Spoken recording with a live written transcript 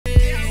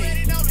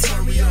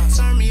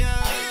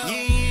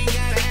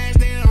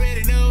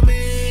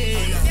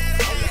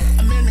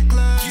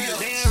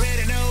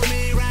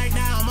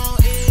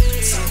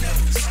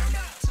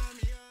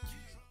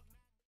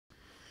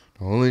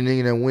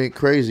that went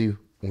crazy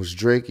was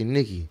Drake and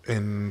Nicki.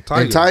 And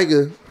Tiger. And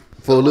Tiger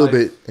for a little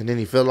bit, and then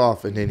he fell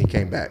off, and then he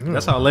came back.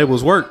 That's how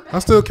labels work. I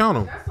still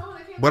count them.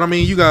 But I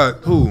mean, you got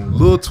who?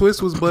 Lil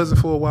Twist was buzzing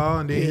for a while,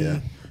 and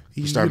then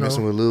he started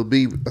messing with Lil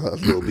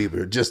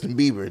Bieber, Justin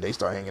Bieber. They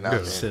start hanging out.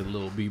 Yeah. Said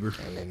Lil Bieber.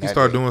 He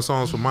started doing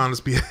songs for Mindless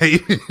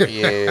Behavior.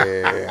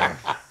 Yeah.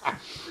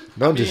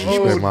 Don't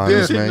disrespect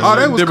Mindless, man. Oh,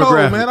 that was cold,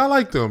 man. I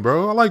like them,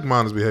 bro. I like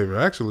Mindless Behavior,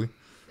 actually.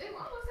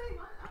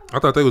 I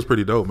thought they was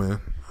pretty dope, man.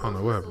 I don't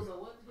know what happened.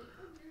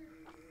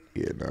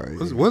 Yeah,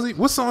 no. Was he?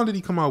 What song did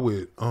he come out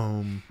with? I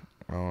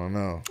don't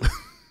know.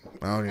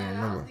 I don't even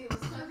remember.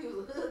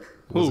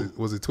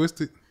 Was it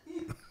Twisted?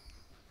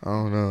 I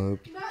don't know.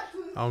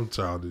 I'm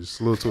childish.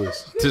 Lil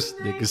Twist. This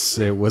nigga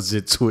said, "Was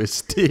it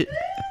Twisted?"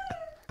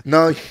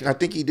 No, I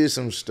think he did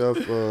some stuff.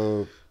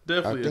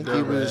 Definitely a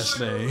dumbass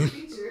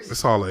name.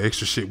 That's all the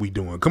extra shit we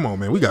doing. Come on,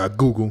 man. We got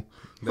Google.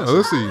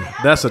 Let's see.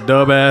 That's a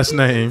dub ass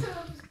name.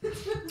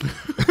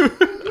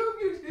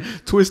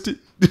 Twisted.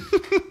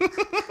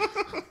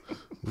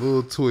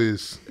 Lil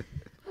Twist.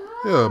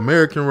 Yeah,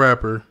 American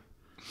rapper.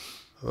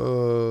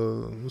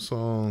 What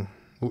song?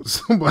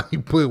 Somebody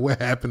put "What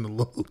Happened to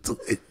Lil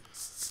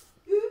Twist."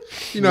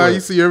 You know how you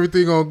see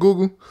everything on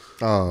Google?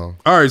 Oh.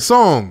 All right,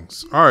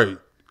 songs. All right.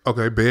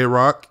 Okay,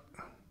 Bedrock.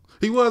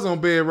 He was on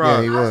Bedrock.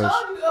 Yeah, he was.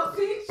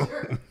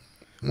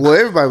 Well,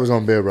 everybody was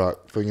on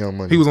Bedrock for Young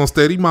Money. He was on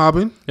Steady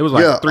Mobbing. It was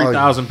like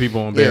 3,000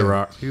 people on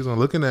Bedrock. He was on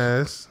Looking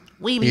Ass.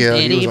 We be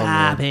steady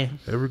mobbing.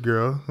 Every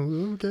girl.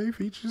 Okay,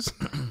 features.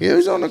 Yeah, he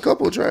was on a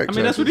couple of tracks. I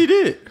mean, that's what he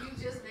did.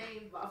 You just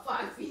named about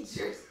 5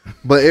 features.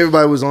 But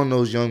everybody was on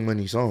those Young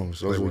Money songs.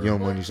 Those were Young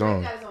Money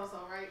songs.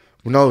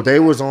 No, they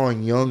was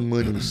on Young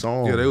Money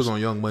songs. Yeah, they was on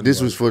Young Money.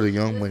 This was for the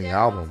Young Money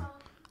album.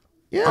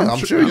 Yeah, I'm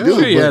sure he I'm do.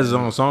 sure he has his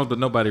own songs, but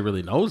nobody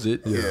really knows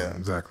it. Yeah,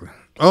 exactly.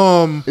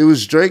 It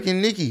was Drake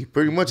and Nicki,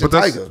 pretty much. But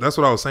a Tiger. that's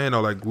what I was saying though.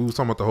 Like we was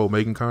talking about the whole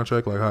making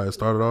contract, like how it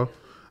started off.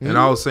 And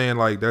I was saying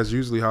like that's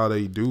usually how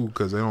they do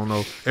because they don't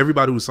know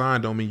everybody who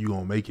signed don't mean you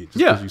gonna make it. Just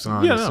Yeah, you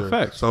signed no,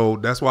 facts. So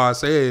that's why I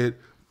said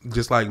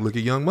just like look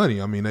at Young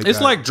Money. I mean, It's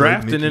like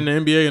drafting in the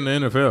NBA and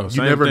the NFL. You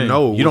Same never thing.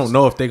 know. You don't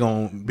know if they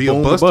gonna be a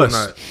bust or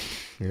not.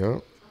 Yeah.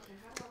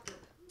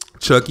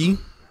 Chucky.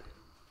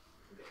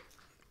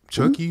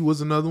 Chucky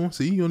was another one.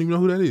 See, you don't even know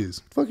who that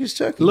is. Fuck is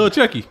Chucky? Lil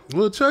Chucky.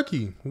 Lil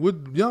Chucky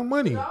with Young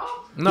Money.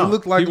 No, he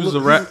looked like he was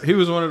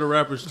one of the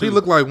rappers too. He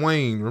looked like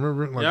Wayne.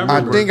 Remember? Like,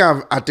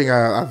 Yeah, I think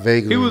I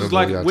vaguely. He was remember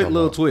like what y'all with talking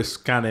Lil about.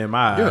 Twist, kind of in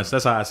my eyes.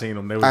 That's how I seen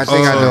him. They was, I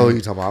think I know who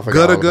you talking about. I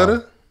forgot Gutta all about Gutta.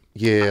 it.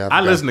 Yeah,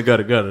 I listened to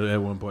Gutta Gutta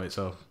at one point.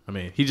 So I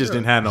mean, he just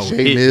didn't have no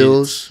Jay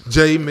Mills.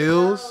 Jay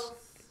Mills.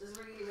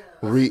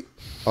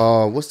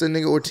 What's the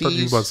nigga I thought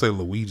you was Ortiz? about to say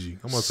Luigi.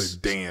 I'm about to say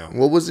damn.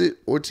 What was it?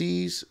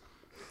 Ortiz?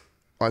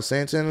 Or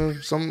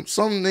Santana? Some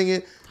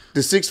nigga.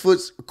 The 6 foot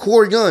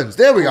Corey Guns.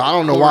 There we go. I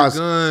don't know why.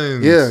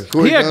 Guns. Yeah,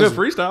 Corey He had Guns. good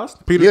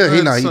freestyles. Peter Yeah,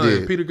 he Guns' son.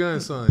 did. Peter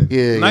Guns' son.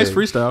 Yeah, Nice yeah.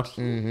 freestyles.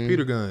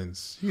 Peter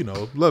Guns. You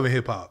know, loving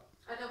hip hop.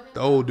 The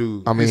old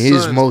dude. I mean,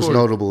 his son's most Corey.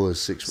 notable is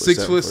 6 foot.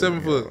 6 foot,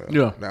 7 foot.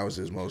 Yeah. That was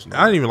his most I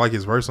notable. didn't even like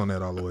his verse on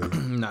that all the way.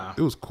 Nah,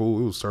 It was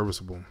cool. It was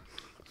serviceable.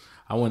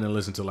 I went and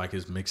listened to like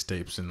his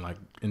mixtapes and like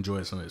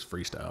enjoyed some of his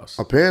freestyles.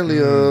 Apparently,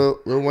 Lil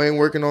Wayne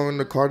working on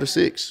the Carter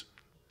 6.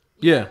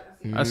 Yeah,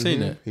 I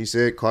seen that. He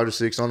said Carter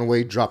 6 on the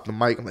way, dropped the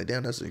mic. I'm like,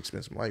 damn, that's an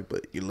expensive mic,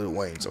 but you're Lil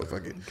Wayne, so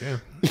fuck it.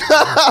 Damn. What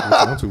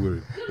you want to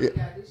with it?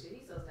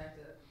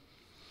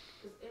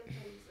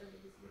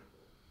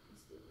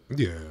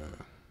 Yeah.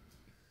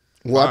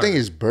 Well, I think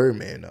it's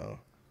Birdman though,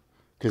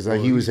 because like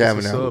he was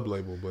having a that. sub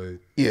label, but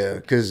Yeah,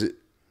 because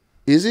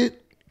is it?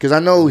 Because I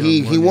know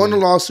he won the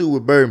lawsuit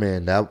with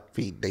Birdman. That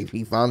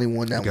he finally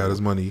won that. he got one.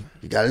 his money.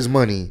 He got his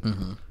money,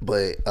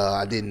 but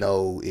I didn't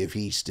know if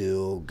he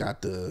still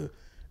got the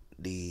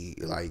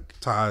like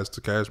Ties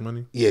to Cash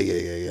Money.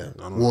 yeah.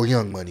 Well,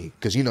 Young Money,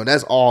 because you know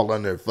that's all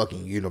under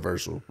fucking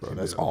Universal, bro.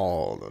 That's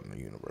all under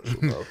Universal,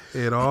 bro.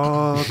 It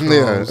all comes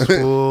Yeah.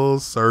 full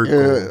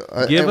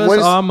circle. Give and what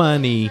us is- our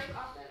money.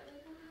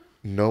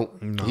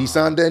 Nope. He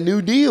signed that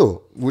new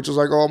deal, which was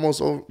like almost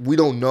over. We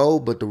don't know,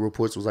 but the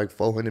reports was like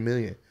 400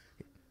 million.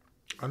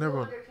 I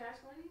never.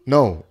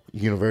 No,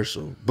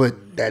 Universal,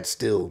 but that's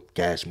still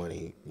Cash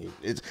Money.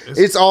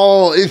 It's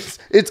all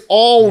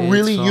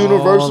really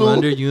Universal.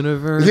 Under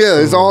Universal. Yeah,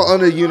 it's all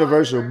under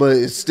Universal, but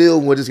it's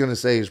still what it's gonna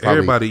say is probably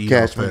Everybody eat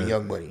Cash off Money, that.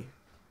 Young Money.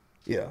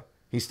 Yeah,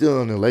 he's still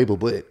on the label,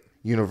 but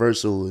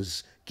Universal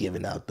is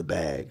giving out the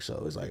bag,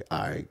 so it's like, all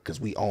right, because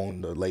we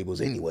own the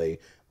labels anyway.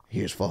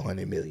 Here's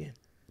 400 million.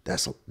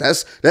 That's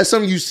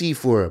something you see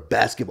for a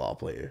basketball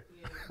player,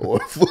 or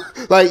for,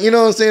 like, you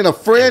know what I'm saying, a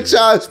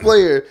franchise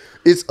player.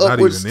 It's Not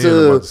upwards even then,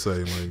 I'm about to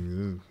to say,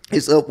 like,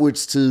 it's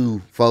upwards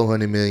to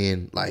 400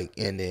 million. Like,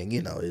 and then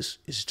you know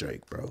it's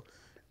Drake, bro.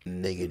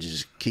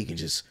 Nigga he can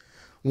just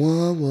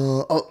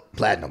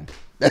platinum.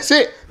 That's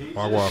it.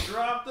 walk, walk,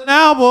 Dropped an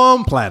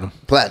album, platinum.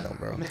 Platinum,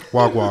 bro.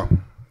 walk, walk.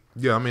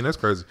 Yeah, I mean that's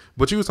crazy.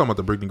 But you was talking about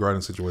the Brittany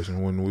Garden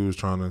situation when we was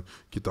trying to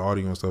get the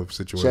audio and stuff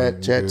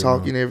situated. Chat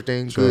talking,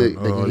 everything good.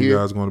 They can Are you hear.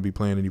 guys going to be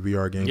playing any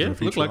VR games Yeah, in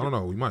the look future? like I don't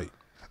know. We might.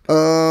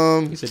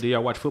 He said, "Do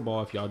y'all watch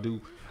football? If y'all do,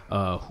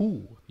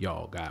 Who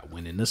y'all got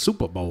winning the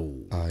Super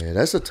Bowl? Oh yeah,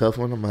 that's a tough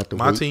one. I'm gonna have to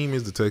My wait. team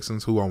is the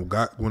Texans, who I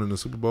got winning the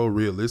Super Bowl.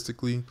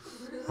 Realistically,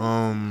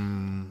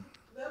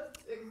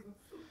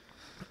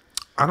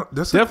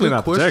 that's Definitely a good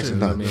not the question.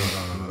 Texans. I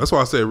mean, That's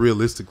why I said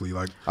realistically.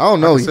 Like, I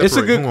don't know. I can it's a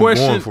separate good who I'm going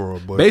question. for,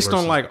 but Based on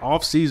versus- like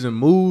off-season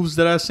moves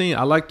that I've seen,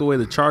 I like the way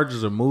the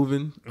Chargers are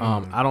moving.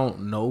 I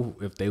don't know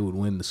if they would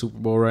win the Super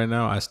Bowl right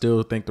now. I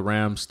still think the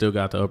Rams still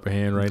got the upper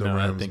hand right now.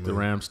 I Rams, think the man.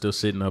 Rams still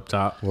sitting up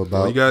top. What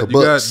Well, about you got the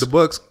Bucks? the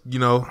Bucks. You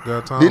know,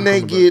 got time. Didn't they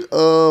coming back.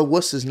 get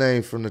what's his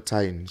name from the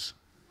Titans?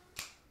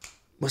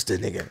 What's that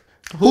nigga?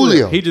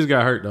 Julio. He just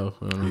got hurt though.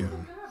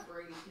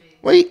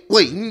 Wait,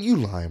 you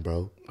lying,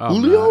 bro? I'm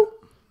Julio? not.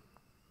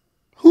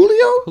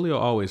 Julio? Julio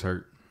always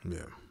hurt.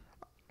 Yeah.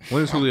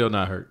 When is Julio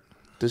not hurt?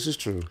 This is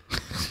true.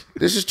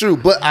 This is true.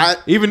 But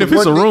Even if the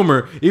it's a one thing-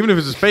 rumor, even if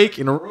it's fake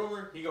and a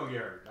rumor, he gonna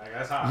get hurt. Like,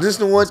 that's how. This is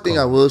the one thing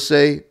I will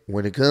say.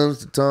 When it comes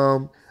to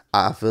Tom,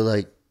 I feel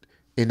like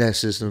in that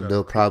system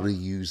they'll probably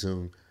use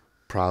him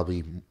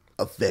probably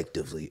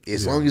effectively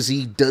as long as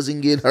he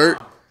doesn't get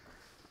hurt.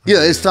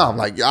 Yeah, it's Tom.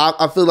 Like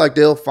I feel like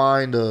they'll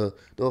find a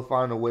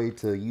way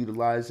to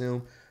utilize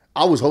him.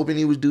 I was hoping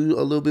he would do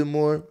a little bit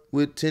more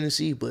with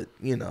Tennessee, but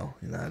you know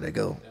how they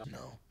go.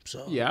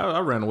 So Yeah, I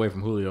ran away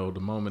from Julio the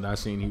moment I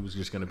seen he was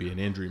just gonna be an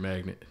injury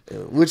magnet.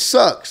 which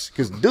sucks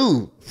because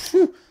dude,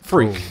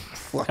 Freak,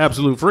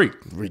 absolute freak.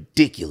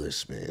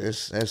 ridiculous, man.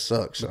 That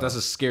sucks. That's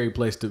a scary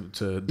place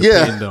to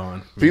Yeah. depend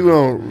on. People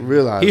don't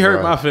realize He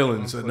hurt bro. my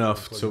feelings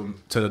enough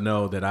to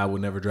know that I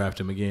would never draft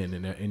him again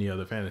in any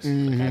other fantasy.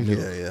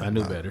 I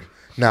knew better.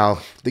 Now,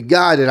 the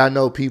guy that I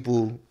know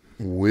people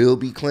will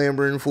be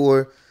clamoring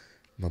for,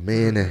 my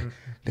man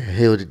that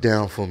held it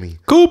down for me.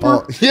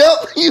 Cooper. Yep,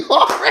 you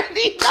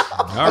already know.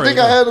 I think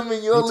I had him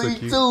in your league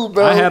too,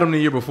 bro. I had him the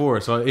year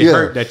before, so it Yeah.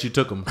 hurt that you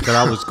took him because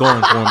I was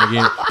going for him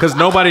again. Because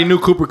nobody knew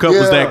Cooper Kupp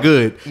was Yeah. that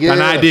good, Yeah.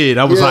 and I did.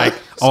 I was Yeah. like,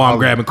 "Oh, I'm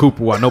grabbing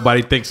Cooper." While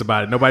nobody thinks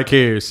about it, nobody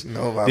cares.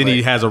 Nobody. Then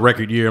he has a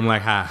record year. I'm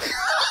like, "Hi."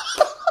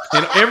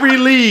 In every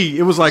league,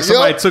 it was like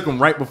somebody Yep. took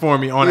him right before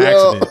me on Yo.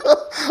 accident.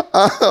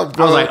 I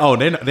was like, "Oh,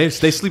 they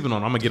sleeping on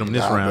him. I'm gonna get him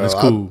this round. Bro, It's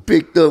cool." I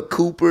picked up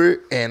Cooper,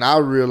 and I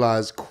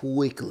realized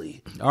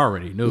quickly I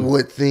already knew.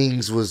 what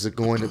things was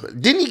going to.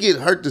 Didn't he get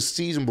hurt the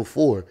season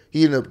before?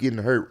 He ended up getting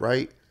hurt,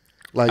 right?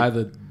 Like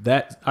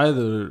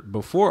Either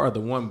before or the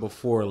one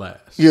before last.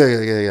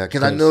 yeah.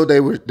 Because I know they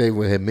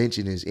had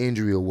mentioned his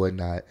injury or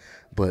whatnot,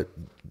 but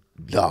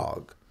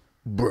dog,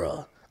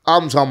 bruh,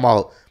 I'm talking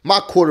about my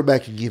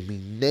quarterback can give me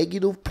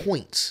negative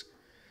points,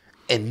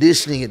 and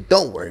this nigga,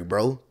 don't worry,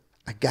 bro,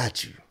 I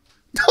got you.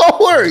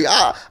 Don't worry,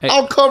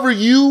 I'll cover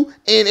you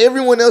and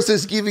everyone else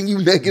that's giving you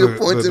negative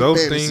points The in dope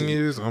fantasy. thing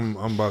is, I'm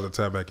about to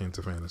tap back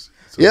into fantasy.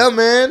 So Yeah,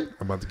 man.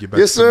 I'm about to get back.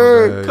 Yes, to my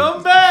sir. bag.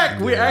 Come back.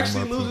 We're Yeah, I'm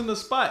actually about to- losing the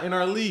spot in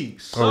our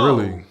league. So, Oh,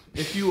 really?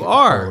 If you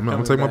are, I'm gonna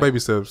coming take my back- baby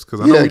steps because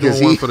I know Yeah, we're 'cause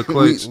doing one he- for the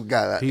clutch. we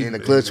got in the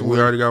clutch We one.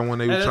 already got one.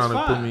 They Hey, were that's trying to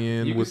put fine. me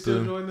in You with can still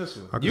the. join this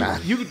one. Nah.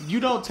 You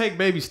don't take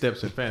baby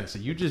steps in fantasy.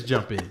 You just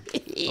jump in.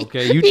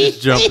 Okay, you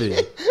just jump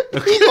in.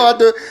 He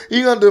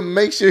gonna have to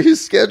make sure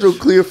his schedule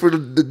clear for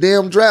the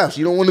damn drafts.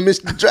 You don't want to miss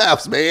the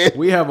drafts, man.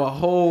 We have a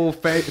whole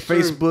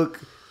Facebook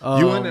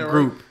You in there, right?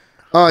 group.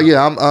 Oh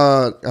yeah,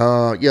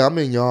 I'm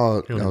in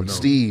y'all don't even know.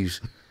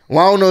 Steve's. Well,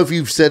 I don't know if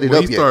you've set it When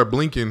up he yet. started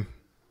blinking,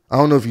 I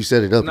don't know if you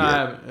set it up yet.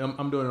 Nah,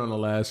 I'm doing it on the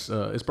last.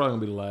 It's probably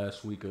gonna be the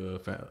last week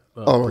of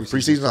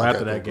preseason? So Okay,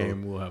 after that cool.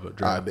 game, we'll have a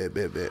I draft.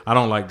 bet. I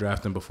don't like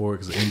drafting before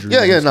because of injuries.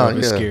 Yeah, and stuff.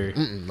 It's yeah. scary.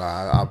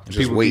 Nah, I'm just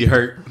People waiting. get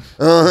hurt.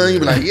 You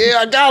be like, yeah,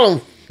 I got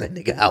him. That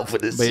nigga out for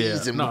the But yeah,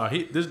 season. no,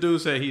 this dude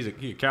said he's a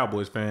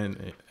Cowboys fan,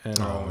 and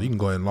you can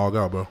go ahead and log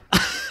out, bro.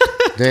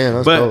 Damn,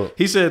 that's but dope.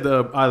 he said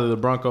either the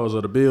Broncos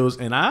or the Bills,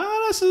 and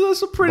that's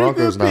a pretty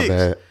Broncos good not pick.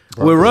 bad.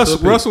 With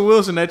Broncos. Russell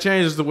Wilson, that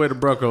changes the way the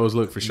Broncos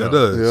look for sure. That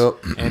does.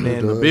 Yep. And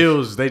then the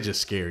Bills, they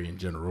just scary in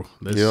general.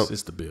 Yep.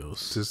 It's the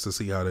Bills. Just to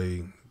see how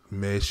they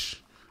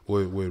mesh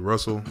with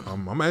Russell.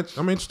 I'm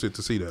interested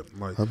to see that.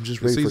 Like, I'm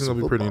just the ready for season's some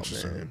gonna be pretty football,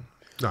 interesting. man.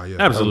 Nah, yeah,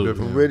 Absolutely. I'm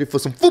definitely- I'm ready for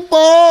some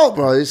football,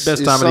 bro. It's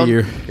Best time of the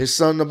year. It's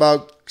something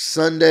about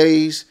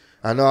Sundays.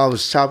 I know I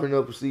was chopping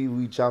up. See,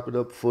 we chop it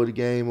up before the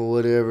game or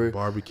whatever.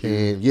 Barbecue.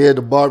 And yeah,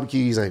 the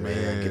barbecue. He's like,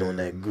 man, get on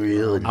that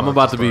grill. And I'm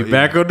about to be Start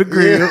back on the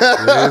grill.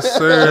 Yes,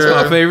 sir.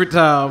 That's my favorite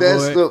time,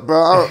 that's boy. the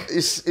bro.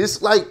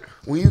 It's like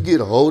when you get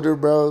older,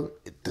 bro.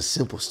 The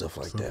simple stuff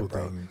like Simple that,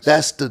 bro. things.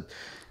 That's the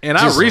And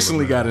I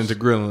recently got into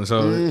grilling,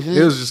 so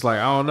it was just like,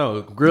 I don't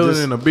know.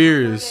 Grilling and a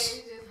beer is...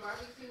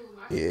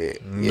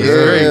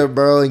 yeah,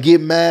 bro. And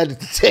get mad at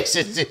the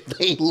Texans if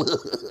they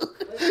lose.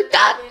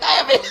 God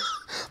damn it.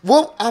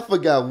 Well, I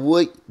forgot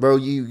what, bro.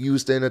 You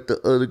was staying at the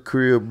other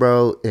crib,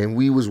 bro, and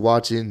we was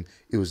watching.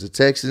 It was the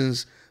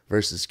Texans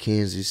versus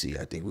Kansas City.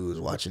 I think we was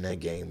watching that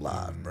game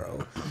live,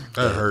 bro.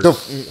 That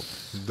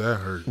hurts. That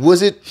hurt.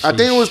 Was it? I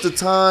think it was the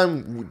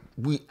time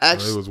we It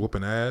actually. was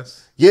whooping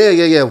ass.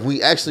 Yeah.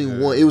 We actually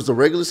won. It was the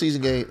regular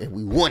season game, and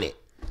we won it.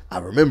 I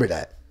remember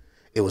that.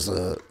 It was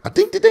I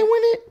think did they win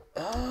it?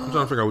 I'm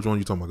trying to figure out which one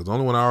you talking about. Because the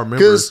only one I remember,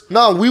 Because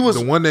no, we was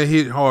the one that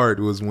hit hard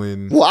was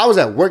when. well, I was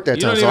at work that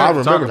You time, don't so even I have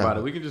to talk remember about that.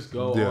 it. We can just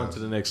go Yeah. on to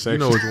the next You section.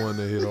 know which one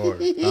that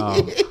hit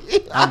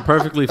hard. I'm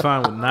perfectly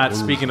fine with not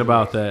speaking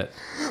about that.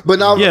 But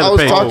now Yeah, I the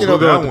was Patriots. talking We'll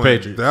go about. with the one,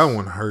 Patriots. that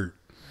one hurt.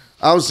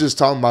 I was just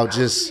talking about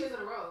just. 2 years in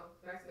a row,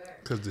 back to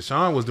back. Because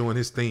Deshaun was doing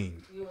his thing.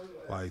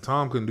 Like,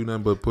 Tom couldn't do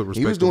nothing but put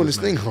respect He was on doing his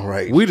his thing name. all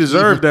right. We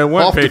deserved that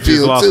one Off the Patriots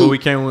field, loss too. where we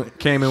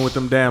came in with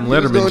them damn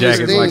was Letterman doing his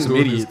jackets thing. like He some was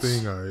doing his idiots.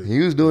 thing, all right. He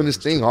was doing his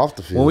thing off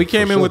the field. When we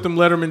came for in sure. with them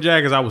Letterman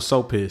jackets, I was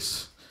so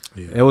pissed.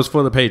 Yeah. It was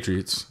for the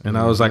Patriots, and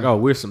I was like, "Oh,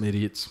 we're some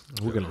idiots.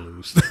 We're gonna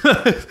lose."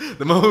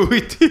 The moment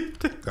we did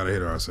that, Gotta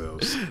hit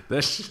ourselves.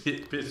 that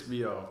shit pissed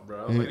me off,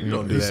 bro. I was like, "You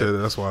don't do He that." said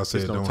that's why I said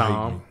Just no don't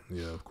Tom. hate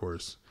me. Yeah, of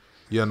course.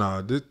 Yeah,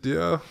 nah.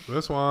 Yeah,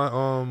 that's why.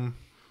 Oh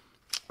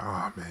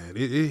man,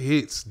 it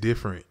hits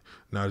different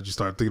now that you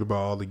start thinking about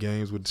all the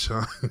games with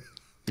Deshaun.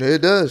 Yeah,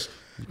 it does.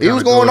 He kinda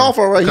was going going- off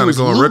all right. He kinda was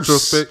going loose.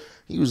 retrospect.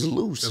 He was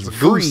loose. As a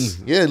Free. goose.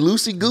 Yeah,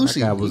 loosey goosey.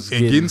 That guy was And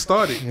getting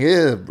started.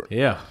 Yeah, bro.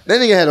 yeah. That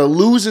nigga had a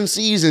losing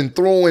season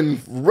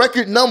throwing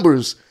record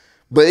numbers,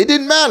 but it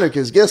didn't matter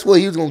because guess what?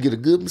 He was gonna get a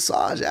good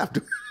massage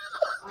after.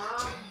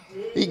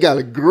 He got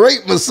a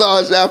great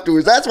massage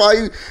afterwards. That's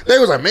why they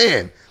was like,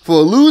 man, for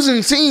a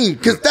losing team,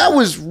 because that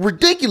was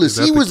ridiculous. Is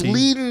that He the was key?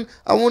 leading.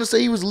 I want to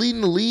say he was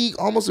leading the league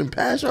almost in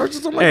pass yards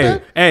or something Hey,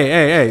 like that.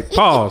 hey!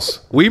 Pause.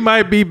 We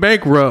might be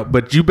bankrupt,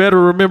 but you better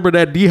remember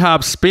that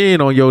D-Hop spin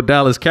on your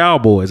Dallas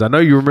Cowboys. I know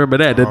you remember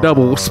that. The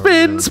double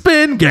spin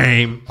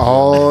game.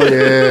 Oh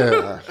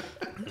yeah.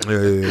 Yeah.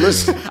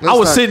 Listen, I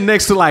was sitting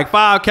next to like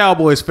 5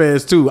 Cowboys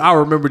fans too. I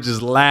remember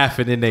just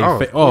laughing in their Oh,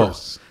 face. of Oh,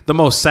 course. the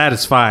most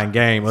satisfying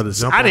game of the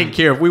season. Jump I on didn't it.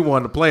 care if we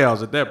won the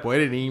playoffs at that point.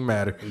 It didn't even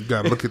matter. You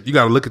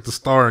gotta look at the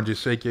star and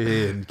just shake your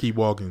head and keep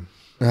walking.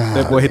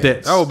 That boy hit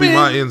that. That would be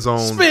my end zone.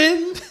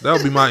 Spin. That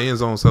would be my end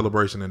zone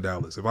celebration in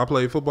Dallas. If I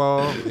played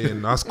football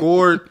and I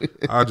scored,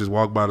 I just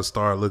walk by the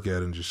star, look at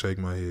it, and just shake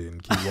my head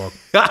and keep walking.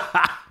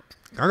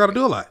 I gotta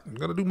do a lot. I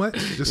gotta do much.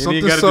 Just And something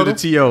you got to subtle. do the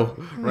T.O.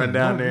 Run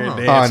down there and Oh,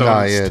 dance. Oh on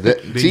no, the yeah.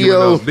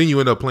 st- Then you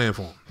end up playing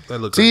for him. That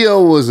look crazy.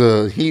 T.O. was that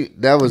was Didn't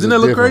a that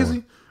look different crazy?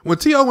 one. When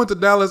T.O. went to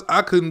Dallas,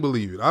 I couldn't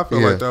believe it. I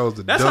felt Yeah. like that was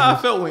the That's how I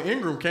dumbest. felt when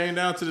Ingram came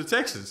down to the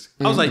Texans.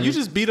 I was like, you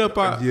just beat up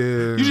Yeah.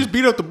 you just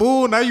beat up the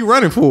bull. Now you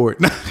running for it.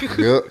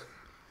 Yep.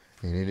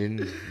 And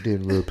it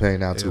didn't really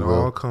pan out It too all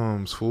well.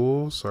 comes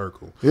full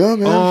circle. Yeah,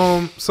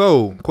 man.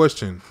 So,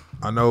 question.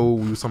 I know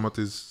we were talking about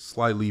this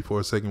slightly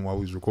for a second while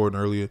we was recording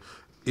earlier.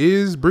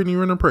 Is Brittany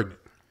Renner pregnant?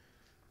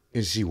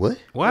 Is she what?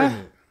 What?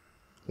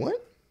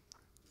 What?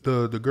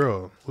 The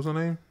girl. What's her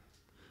name?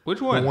 Which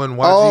The one? one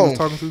YG Oh. was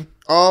talking to?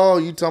 Oh,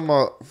 you talking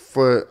about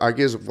for I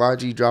guess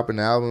YG dropping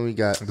the album? We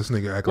got. This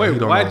nigga act Wait, like he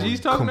don't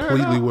YG's know talking to her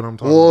completely now? what I'm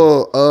talking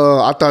about.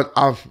 Well, I thought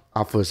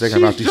I for a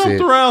second I She's thought you jumped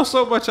said. around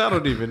so much I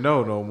don't even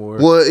know no more.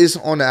 Well, it's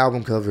on the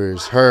album cover.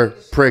 It's her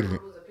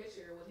pregnant. It was a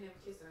picture with him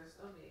kissing her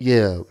stomach.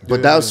 Yeah,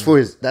 but that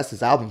was that's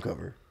his album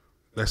cover.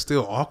 That's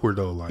still awkward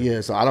though. Like,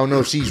 Yeah, so I don't know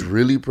if she's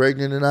really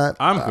pregnant or not.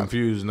 I'm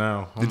confused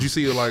now. did you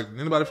see it? Like,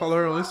 anybody follow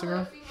her on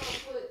Instagram? A female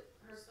put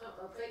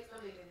her a fake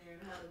stomach in there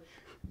and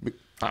had it.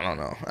 I don't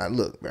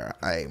know. Look, man.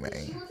 Hey, She man.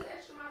 went to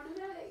extra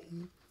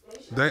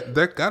mile today.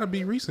 That gotta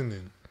be recent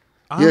then.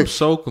 I'm Yeah.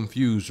 so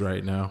confused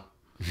right now.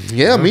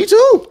 Yeah, me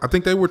too. I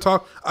think they were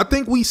I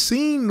think we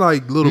seen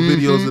like little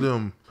videos of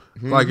them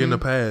like in the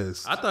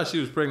past. I thought she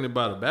was pregnant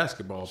by the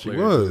basketball She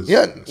player. was.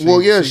 Yeah,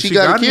 well, yeah, she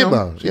got a kid him.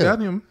 by him. She Yeah. got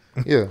him.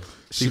 Yeah.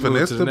 She moved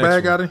finessed to the the next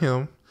bag one. out of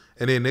him.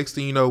 And then next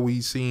thing you know, we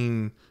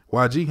seen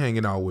YG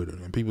hanging out with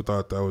her. And people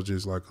thought that was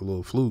just like a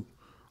little fluke.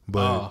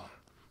 But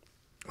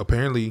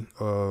apparently,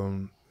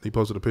 he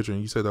posted a picture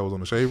and you said that was on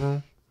the Shade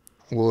Room.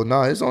 Well,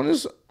 no, it's on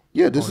this.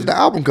 Yeah, this is the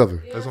album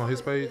cover. That's on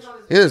his page.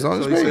 Yeah, it's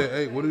on So his he page. said,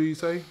 hey, what did he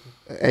say?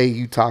 Hey,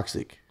 you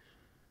toxic.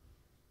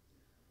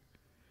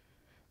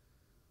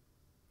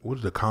 What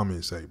did the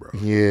comments say, bro?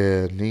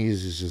 Yeah,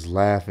 niggas is just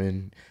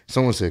laughing.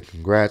 Someone said,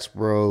 congrats,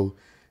 bro.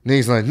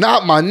 Niggas like,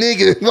 not my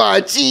nigga,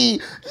 YG.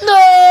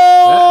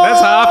 No! That's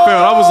how I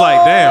felt. I was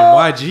like, damn,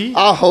 YG?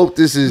 I hope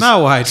this is.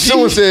 Not YG.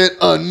 Someone said,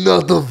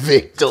 another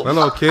victim.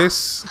 Hello,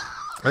 Kiss.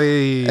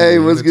 Hey. Hey,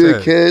 in what's the good,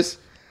 chat. Kiss?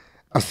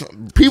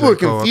 People are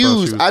J. Cole, I thought she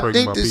confused. was I pregnant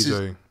think by this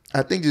PJ. is.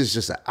 I think this is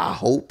just. I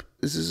hope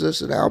this is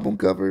just an album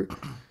cover,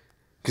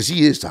 because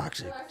he is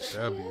toxic.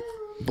 That'd be-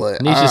 But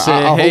Nisha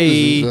said, I hope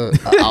hey. this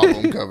is an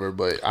album cover,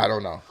 but I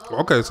don't know.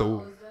 Okay, so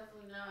It's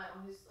definitely not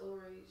on his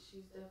story.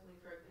 She's definitely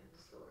pregnant in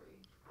the story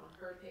on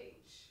her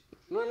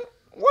page.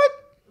 What?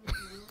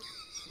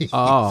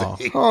 Oh.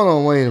 Hold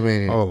on, wait a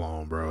minute. hold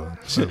on, bro.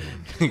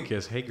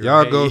 Guess, hey, girl,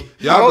 Y'all hey. go. I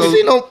Y'all don't go.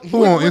 see no.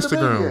 Who on where the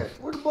baby Instagram?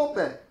 at? Where the bump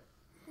at?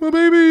 My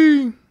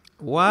baby.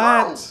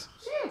 What?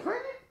 She ain't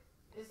pregnant.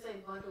 It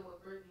said bundle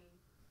with Brittany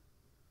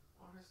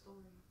on her story.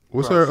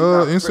 What's Bro, her she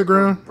not Instagram?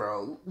 pregnant,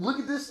 bro. Look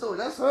at this story.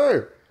 That's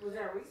her. Was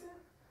that recent?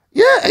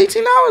 Yeah,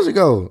 18 hours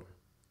ago.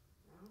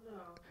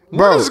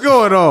 Bro, What is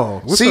going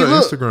on? What's see, her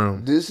look,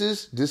 Instagram? This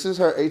is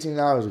her 18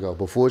 hours ago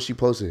before she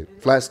posted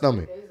flat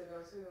stomach. Days ago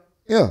too.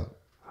 Yeah, I don't know.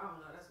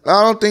 That's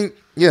I don't think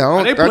Yeah,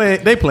 I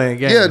don't, They playing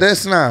games. yeah,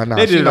 that's not. Nah,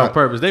 They did she it on not-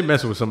 purpose. They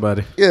messing with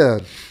somebody. Yeah,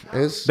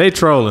 it's They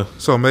trolling.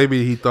 So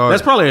maybe he thought.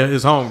 That's probably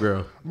his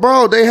homegirl.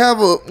 bro. They have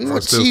a. I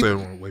still stay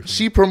away from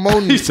She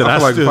promoting. He said, I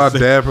feel like if still I say-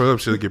 dab her up,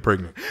 she'll get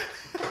pregnant.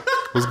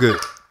 What's good?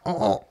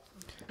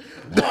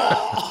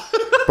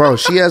 Bro,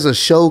 she has a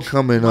show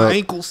coming My up.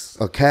 ankles.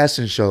 A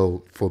casting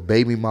show for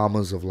baby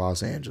mamas of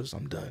Los Angeles.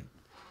 I'm done.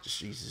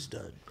 She's just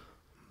done.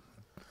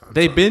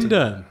 They been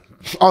done.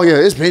 Oh yeah,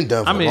 it's been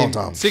done for I a long mean,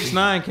 time.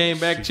 6ix9ine came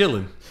back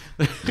chilling.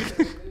 And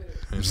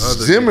other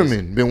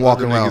Zimmerman niggas- been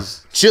walking other around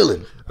niggas-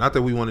 chilling. Not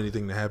that we want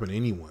anything to happen to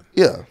anyone.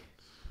 Yeah,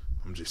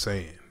 I'm just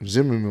saying.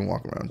 Zimmerman been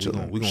walking around We chilling.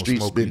 gonna, we gonna Streets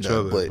smoke been each done,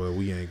 other, but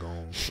we ain't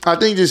gonna. I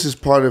think this is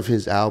part of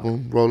his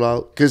album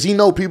rollout because he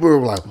know people are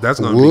like, That's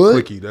gonna what?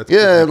 be clicky. That's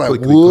yeah, like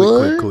click,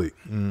 what? click.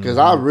 Because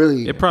I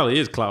really, It probably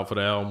is clout for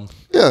the album.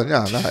 yeah,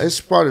 no,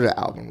 it's part of the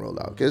album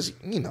rollout because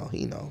he know.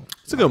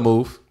 It's a good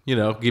move. You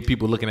know, get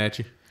people looking at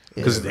you.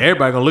 Because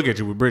everybody going to look at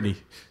you with Brittany.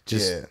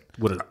 Just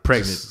with a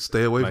pregnant. Just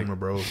stay away like, from her,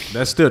 bro.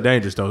 That's still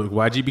dangerous, though.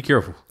 YG, be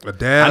careful. A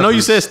dab. I know you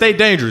is- said stay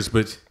dangerous,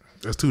 but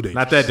that's too dangerous.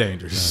 not that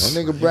dangerous. That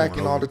nigga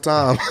bracking all the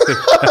time.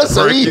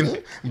 So he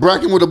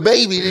bracking with a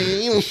baby.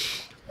 Then you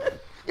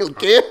don't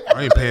care.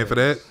 I ain't paying for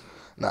that.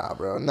 Nah,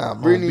 bro. Nah,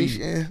 Brittany.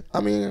 Yeah,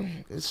 I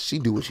mean, she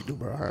do what she do,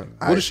 bro.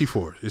 What is she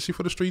for? Is she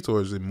for the streets or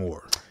is it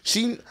more?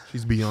 She.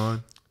 She's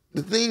beyond.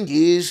 The thing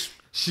is,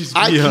 She's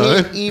I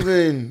beyond. can't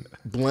even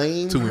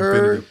blame To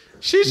her. infinity.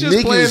 She's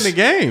just playing the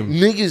game.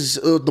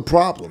 Niggas, the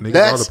problem. Niggas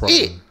That's are the problem.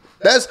 it.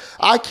 That's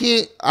I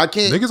can't.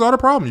 Niggas are the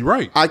problem. You're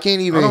right. I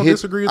can't even I don't hit.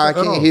 disagree with I that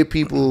at can't all. hit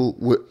people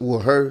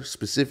with her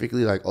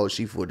specifically, like, oh,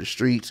 she for the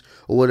streets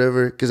or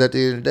whatever. Because at the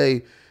end of the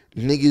day,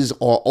 niggas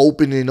are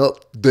opening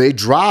up their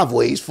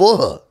driveways for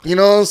her. You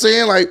know what I'm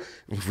saying? Like,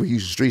 if we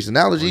use the streets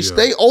analogy,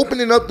 they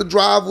opening up the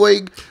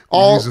driveway.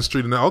 All Using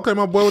street now. Okay,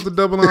 my boy with the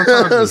double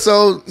entendre.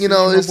 so you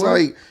know, my it's boy.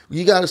 like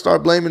you got to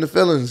start blaming the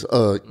felons.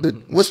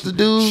 What's the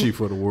dude? She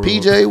for the world.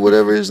 PJ,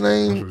 whatever his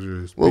name.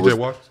 What PJ was-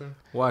 Washington.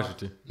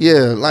 Washington.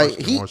 Yeah, like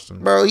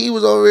Washington. bro, he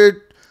was over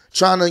here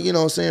trying to, you know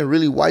what I'm saying,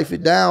 really wife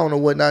it down or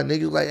whatnot.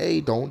 Niggas like,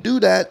 hey, don't do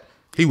that.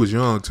 He was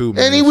young too,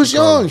 man. And he was She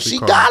called young. him- She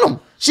called got him.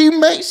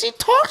 She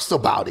talks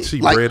about it.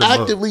 She Like bred him up.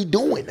 actively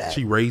doing that.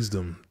 She raised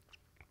him.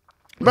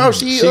 Bro,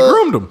 she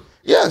groomed him.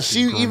 Yeah,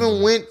 she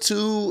even went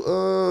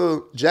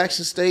to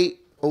Jackson State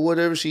or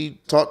whatever. She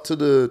talked to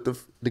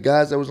the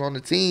guys that was on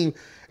the team,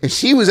 and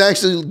she was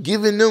actually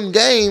giving them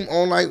game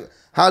on like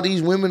how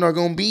these women are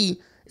gonna be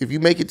if you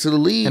make it to the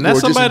league. And that's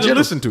or just in somebody to general.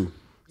 listen to.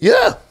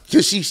 Yeah,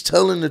 because she's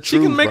telling the She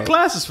truth. can make bro.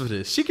 classes for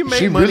this. She can make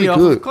She money really off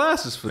could. of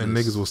classes for And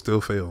this. niggas will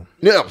still fail.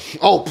 Yeah.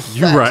 Oh,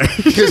 You right.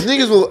 Because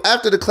niggas will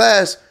after the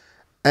class.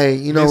 Hey,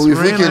 you know, Miss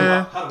if we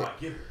Renner.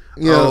 can.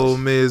 Yeah. Oh,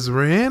 Ms.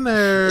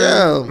 Renner.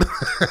 Yeah.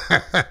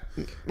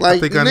 Like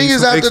think I need niggas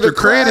some after the extra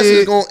class credit.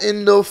 is gonna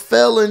end up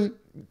failing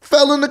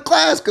the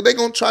class because they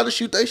gonna try to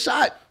shoot their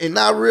shot and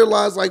not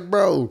realize like,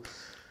 bro,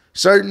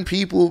 certain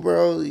people,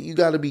 bro, you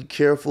gotta be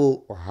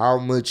careful how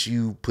much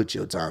you put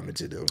your time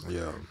into them.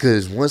 Yeah.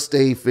 Because once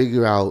they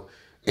figure out,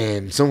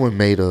 and someone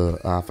made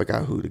I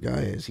forgot who the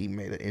guy is. He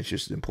made an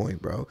interesting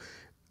point, bro.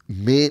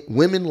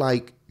 Women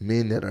like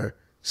men that are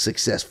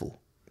successful.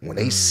 When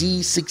they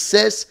see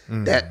success,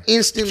 that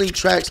instantly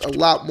attracts a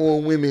lot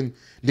more women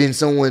than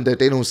someone that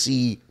they don't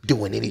see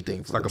doing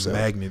anything for like a themselves.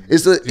 magnet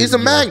It's a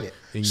in magnet.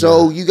 your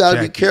So you gotta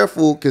be jacket.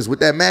 careful because with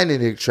that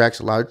magnet, it attracts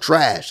a lot of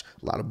trash,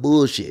 a lot of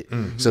bullshit.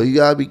 So you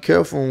gotta be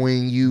careful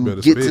when you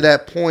Better get to spit.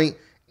 that point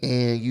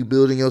and you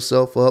building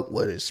yourself up,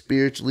 whether it's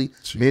spiritually,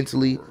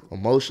 mentally,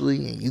 emotionally,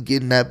 and you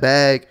getting that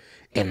bag,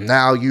 and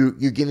now you're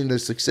getting the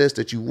success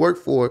that you work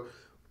for.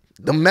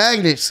 The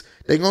magnets,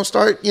 they're gonna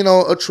start,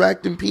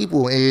 attracting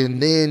people,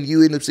 and then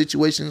you end up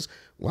situations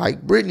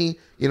like Brittany,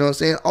 you know what I'm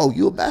saying? Oh,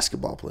 you a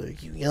basketball player,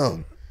 you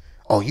young.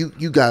 Oh,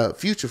 you got a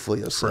future for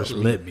yourself.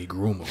 Let me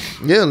groom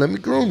him. Yeah, let me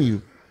groom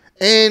you.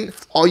 And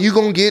all you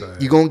gonna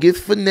get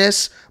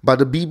finesse by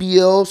the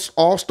BBL's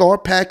All-Star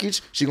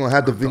package. She gonna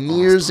have the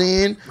veneers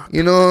in,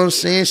 you know what I'm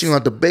saying? She gonna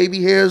have the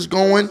baby hairs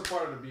going.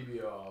 Part of the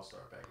BBL All-Star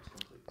package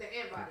complete. The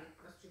ant body.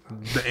 That's what you call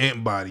it. The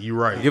ant body. You're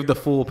right. Give the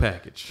full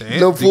package. The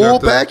The full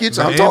package,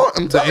 I'm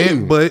telling you.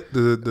 ant butt,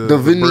 the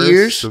veneers,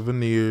 breasts, the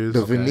veneers,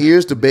 The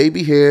veneers, the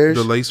baby hairs.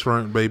 the lace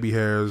front baby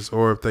hairs,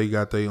 or if they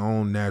got their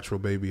own natural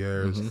baby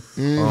hairs,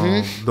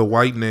 the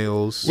white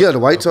nails, Yeah, the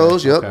white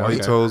toes, yep. Okay.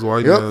 white toes,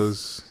 white Yep.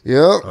 nails.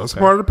 Yep. That's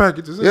part of the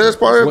package. Isn't Yeah, it? that's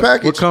part of the What,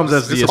 package. what comes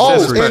as the Oh,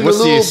 accessory? and the What's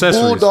the little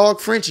accessories?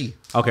 bulldog Frenchie.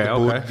 Okay,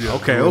 bull- okay, yeah,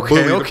 okay, the okay,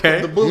 bully,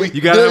 okay. the bully. You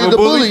got to have a The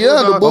bully. bully,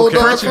 yeah, the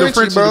bulldog Frenchie,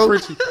 Frenchie, bro. the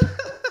Frenchie.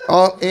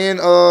 And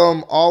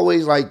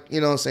always like,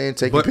 you know what I'm saying,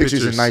 taking Butt pictures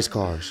in pictures. nice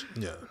cars.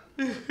 Yeah,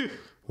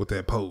 with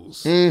that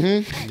pose.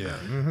 Mm-hmm.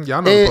 Yeah,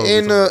 y'all know the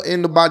pose.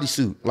 In the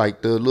bodysuit,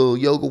 like the little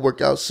yoga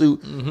workout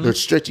suit, the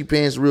stretchy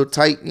pants real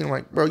tight. You know,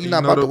 like, bro, you're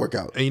not about to work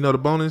out. And you know the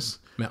bonus?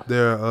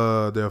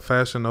 No. They're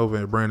Fashion Nova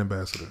and brand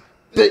ambassador.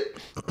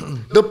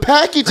 The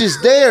package is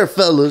there,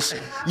 fellas.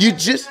 You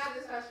just Can I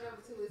just pass it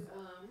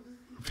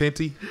over to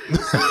Fenty.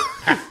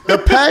 the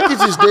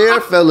package is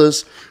there,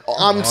 fellas.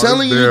 I'm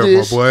telling there, you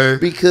this my boy.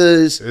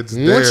 because It's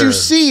once there. you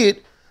see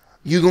it,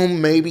 you're gonna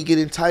maybe get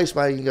enticed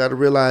by it. You got to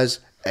realize,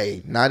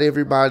 hey, not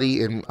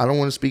everybody, and I don't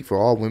want to speak for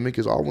all women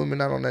because all women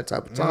not on that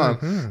type of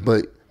time.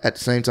 But at the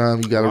same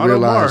time, you got to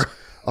realize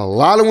a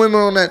lot of women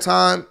on that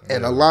time,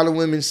 and a lot of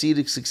women see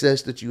the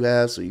success that you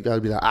have. So you got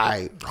to be like, all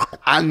right,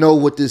 I know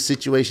what this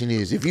situation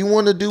is. If you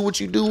want to do what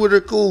you do with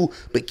her, cool,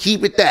 but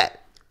keep it that.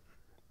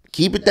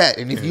 Keep it that.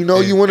 And if you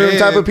know you're one of them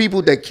type of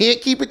people that can't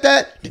keep it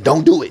that, then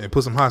don't do it. And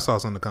put some hot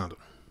sauce on the condom.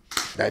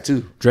 That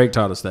too. Drake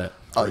taught us that.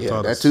 Oh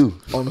yeah, that too.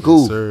 On the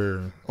cool. Yes,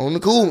 sir. On the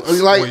cool.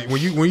 Like when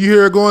you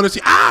hear her going to see,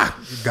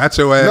 you got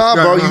your ass. Nah,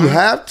 bro, you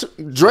have to.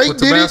 Drake put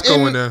did it,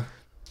 Tabasco in there.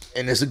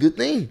 and it's a good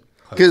thing.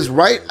 Because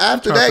right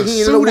after that,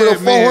 he ended up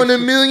with a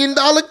 $400 million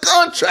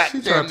contract.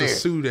 She tried to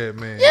sue that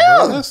man. Yeah.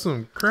 Bro. That's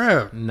some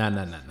crap. Nah.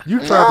 You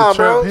tried to trap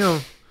bro.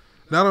 him.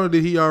 Not only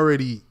did he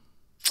already,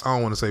 I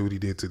don't want to say what he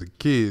did to the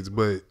kids,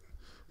 but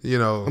you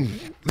know,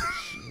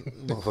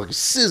 Motherfucker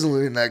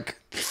sizzling in that.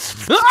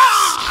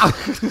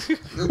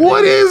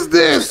 what is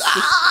this?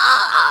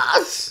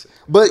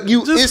 But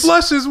you, Just it's,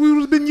 flushes.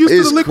 We've been used to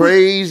it's the liquid.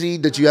 crazy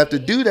that you have to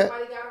do that.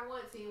 Somebody got him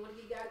once, he want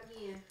to get got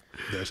again.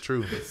 That's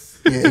true.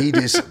 Yeah, he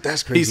did.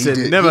 That's crazy. He said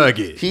did, never he,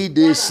 again. He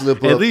did slip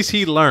up. At least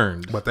he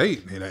learned. But they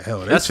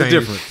That's the changed,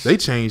 difference. They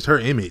changed her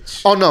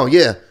image. Oh no,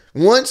 yeah.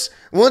 Once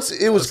it was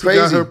Once he got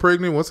crazy. her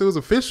pregnant. Once it was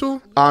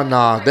official. Oh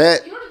nah,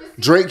 that You don't even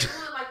see Drake. her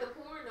doing like the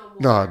porn no more.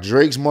 Nah,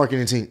 Drake's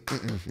marketing team.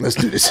 Let's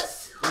do this.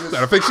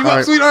 Gotta fix you All up,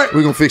 right, sweetheart.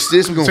 we're gonna fix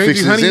this. We're gonna Change fix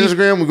these, this honey.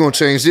 Instagram. We're gonna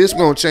change this.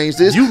 We're gonna change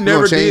this. You We're never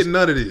gonna change- did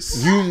none of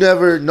this. You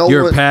never know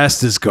Your what.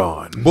 past is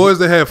gone. Boys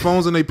that had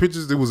phones in their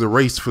pictures, it was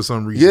erased for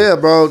some reason. Yeah,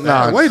 bro.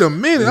 Nah, Wait a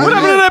minute. What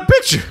happened to that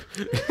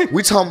picture?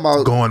 we talking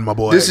about Going, my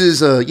boy. This is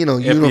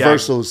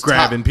Universal's FBI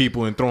grabbing top.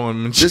 people and throwing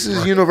them. In This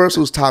is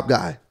Universal's top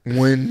guy.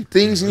 When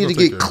things need to They'll take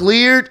get care of it.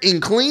 cleared and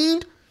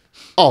cleaned,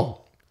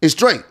 it's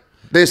Drake.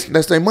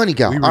 That's their money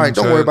cow. We All really right,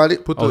 don't tried- worry about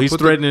it. put Oh, the- he's put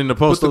the- threatening to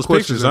post put the those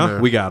questions pictures, in huh?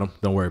 there. We got him.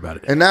 Don't worry about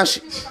it. And now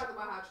she. People talk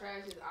about how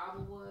trash his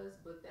album was,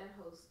 but that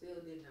hoe still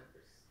did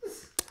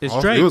numbers. It's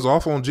Off- Drake. It was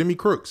off on Jimmy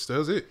Crooks. That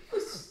was it.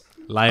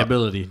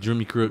 Liability,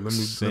 Jimmy Crooks,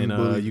 let me and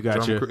bully you got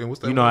Drum your. Crook- and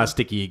what's that You know how one?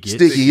 sticky it gets.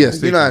 Sticky, yeah.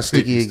 You know how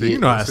Sticky, sticky it sticky. You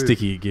gets. know how That's it.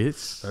 sticky it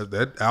gets.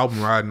 That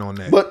album riding on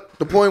that. But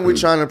the point we're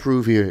trying to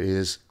prove here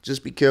is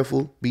just be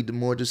careful, be the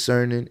more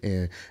discerning,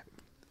 and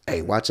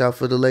hey, watch out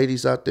for the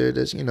ladies out there.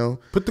 That's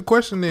put the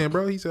question in,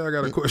 bro. He said, "I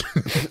got a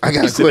question." I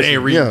got a said they question.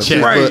 ain't reading Yeah,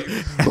 chat.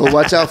 Right. but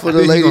watch out for the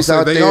Then he gonna ladies say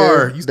out they there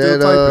are. You still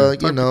that type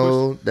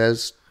the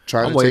that's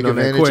trying I'm to take waiting on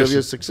that advantage of question.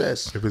 your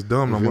success. If it's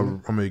dumb,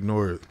 I'm gonna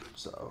ignore it.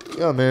 So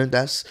yeah, man,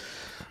 that's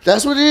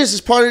what it is.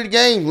 It's part of the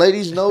game.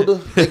 Ladies know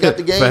they got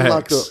the game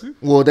locked up. Facts.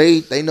 Well,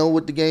 they know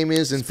what the game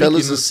is, and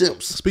fellas are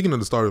simps. Speaking of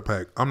the starter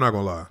pack, I'm not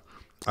gonna lie.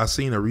 I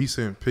seen a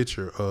recent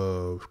picture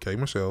of K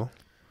Michelle,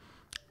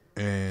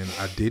 and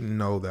I didn't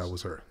know that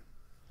was her.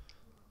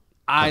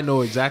 I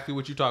know exactly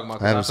what you're talking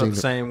about. I haven't 'Cause I felt seen the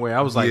it. same way.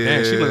 I was like,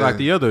 damn, she looked Yeah. like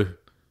the other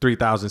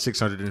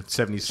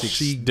 3,676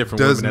 She different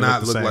does women that not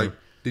look look the same. like.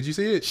 Did you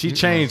see it? She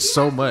changed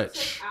so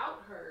much. Take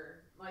out her,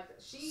 like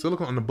she.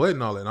 silicone on the butt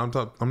and all that. I'm not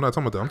talking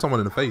about that. I'm talking about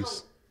in the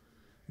face.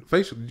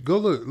 Face. Go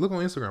look on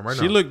Instagram right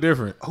now. She looked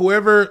different.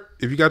 Whoever,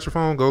 if you got your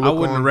phone, go I look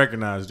wouldn't on. have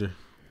recognized her.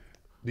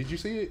 Did you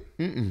see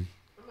it?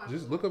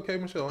 Just look up K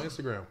Michelle on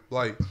Instagram.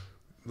 Like,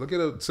 look at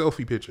a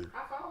selfie picture.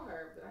 I follow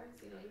her, but I didn't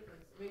see no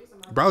difference. Maybe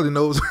somebody. Probably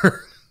knows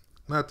her.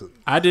 Not to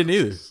I didn't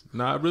either.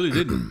 No, I really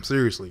didn't.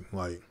 seriously.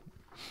 Like,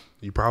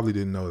 you probably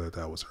didn't know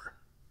that was her.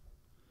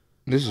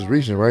 This is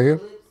recent right here.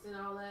 Lips and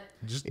all that.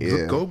 Just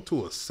Yeah. go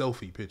to a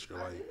selfie picture,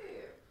 like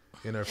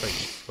in her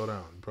face. Scroll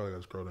down. You probably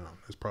gotta scroll down.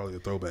 It's probably a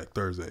throwback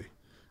Thursday.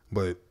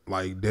 But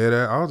like dead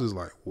ass, I was just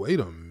like, wait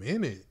a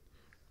minute.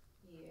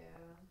 Yeah.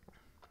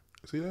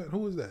 See that?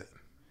 Who is that?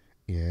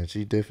 Yeah,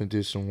 she definitely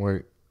did some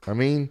work. I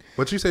mean,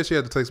 But you said she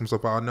had to take some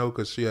stuff out. I know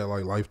because she had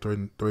like life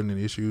threatening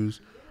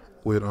issues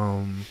with the her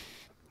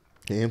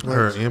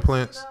implants.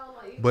 implants. No,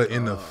 like, But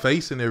in the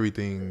face and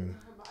everything,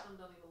 her bottom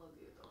don't even look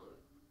good.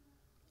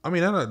 Though. I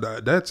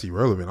mean that's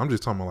irrelevant. I'm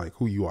just talking about like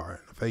who you are in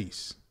the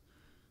face.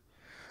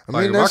 I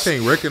Like mean, if I that's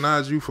can't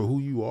recognize you for who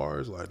you are,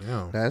 it's like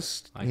damn.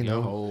 that's Like you your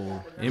know.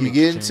 whole You image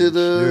get into changed.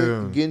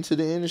 the Yeah. get into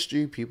the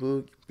industry,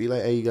 people be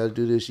like, "Hey, you got to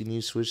do this. You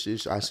need to switch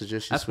this. I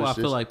suggest you That's switch why I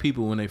this." feel like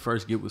people, when they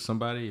first get with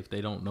somebody, if they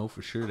don't know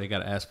for sure, they got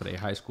to ask for their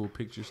high school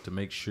pictures to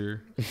make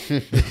sure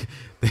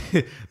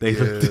they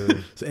look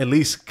at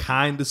least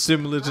kind of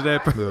similar to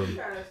that. The, You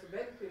gotta ask for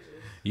baby pictures.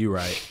 You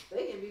right. They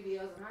get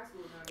BBLs in high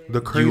school nowadays.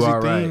 the crazy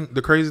are thing, right.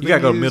 the crazy You thing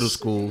gotta go to is- middle You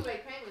school. can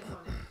make payments on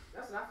it.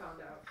 That's what I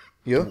found out.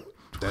 Yep.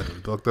 That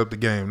done fucked up the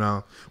game.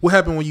 Now, what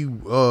happened when you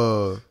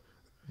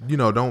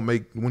don't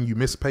make when you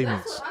miss That's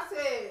payments? what I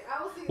said.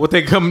 I was thinking.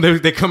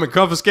 What they come and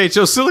confiscate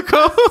your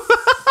silicone?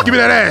 Give me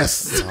that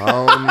ass. I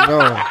don't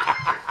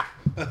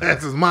know. That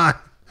is mine,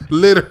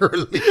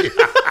 literally.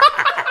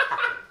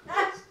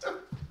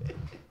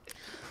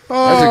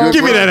 That's a good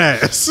Give me point. that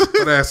ass.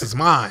 That ass is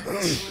mine. When I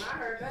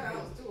heard that, I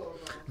was too old.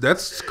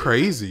 That's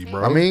crazy,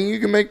 bro. I mean, you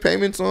can make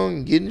payments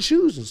on getting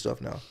shoes and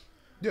stuff now.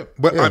 yeah,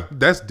 but Yeah.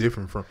 that's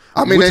different from.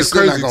 I mean, which they is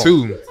still crazy not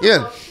too.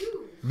 Yeah.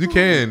 You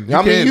can. You I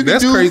mean, can. you can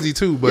That's do- crazy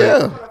too. But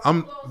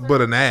Yeah. but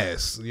an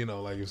ass. You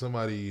know, like if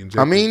somebody injects.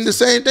 I mean, the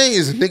same thing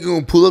is a nigga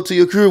gonna pull up to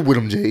your crib with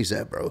them J's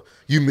at, bro.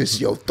 You miss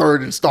your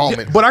third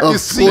installment. Yeah, but I can of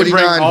see it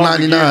break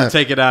 $49.99.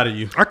 Take it out of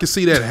you. I can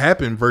see that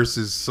happen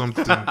versus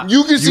something.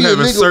 You can see a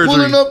having nigga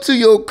pulling up to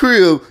your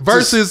crib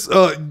versus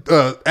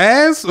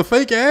ass, a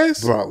fake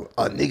ass. bro.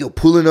 A nigga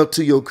pulling up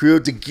to your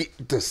crib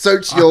to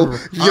search your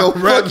I'd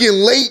rather- fucking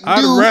late dude.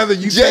 I'd rather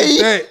you Jay.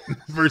 take that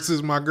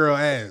versus my girl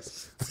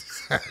ass.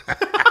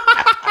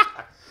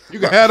 You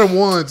can have them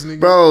ones, nigga.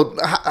 Bro.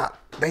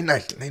 They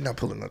not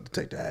pulling up to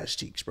take the ass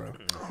cheeks, bro.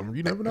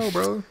 You never know,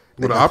 bro.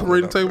 They With an not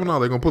pulling operating up, table bro. now,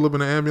 they gonna pull up in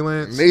the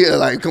ambulance. Nigga,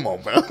 like, come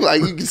on, bro.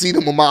 Like, you can see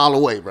them a mile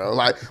away, bro.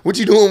 Like, what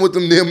you doing with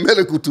them damn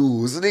medical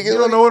tools, nigga? You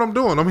don't know what I'm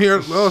doing. I'm here.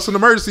 It's an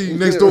emergency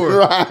next door.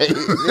 Right,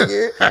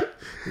 nigga.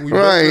 We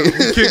Right.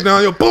 we kick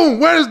down your boom.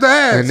 Where's the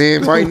ass? And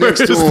then right next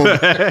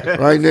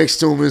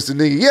to him, is the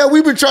nigga. Yeah,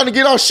 we've been trying to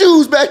get our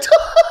shoes back to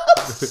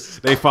us.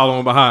 They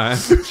following behind.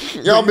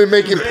 Y'all been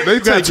making. they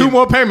got 2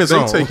 more payments They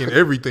on. taking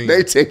everything.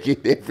 They taking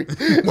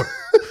everything.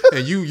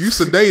 And you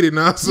sedated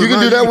now. So You can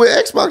now do that with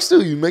Xbox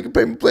too. You make a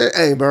payment plan.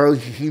 Hey, bro,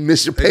 you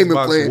miss your payment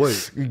Xbox plan.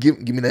 what? Give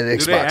me that Xbox.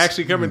 Do they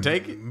actually come and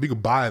take it? You can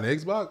buy an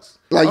Xbox.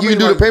 like I you mean, can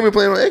do like- the payment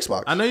plan on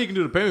Xbox. I know you can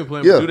do the payment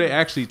plan, Yeah. but do they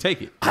actually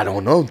take it? I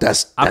don't know.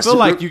 That's I feel the-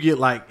 like you get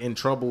like in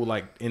trouble,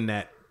 like in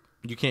that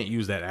you can't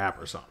use that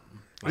app or something.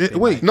 Like, they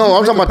Wait, might- No, you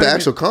I'm make talking a about the payment-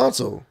 actual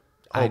console.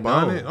 I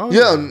buying know. it? Oh,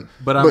 Yeah,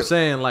 But I'm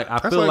saying, like, I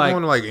That's feel like like,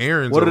 going to like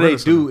errands. what or do they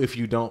medicine. do if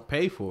you don't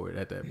pay for it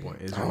at that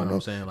point? Is what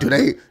I'm saying.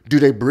 Like, Do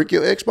they brick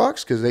your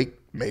Xbox? Because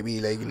maybe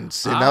they can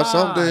send out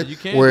something. you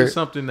can do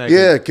something that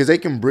yeah, because they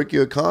can brick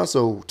your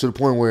console to the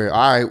point where,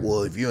 all right,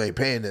 well, if you ain't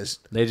paying this,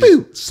 they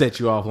just set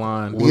you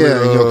offline.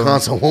 yeah, and your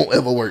console won't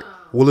ever work.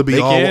 Will it be They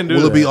all? can do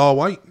Will it be that. all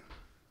white?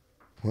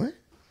 What?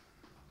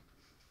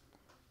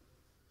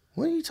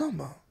 What are you talking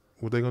about?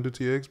 What they gonna do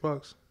to your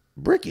Xbox?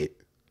 Brick it.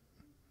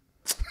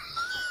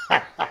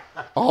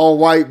 All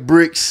white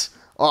bricks.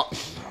 Oh,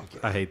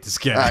 I hate this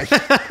guy.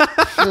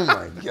 oh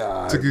my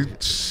god.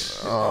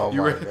 Oh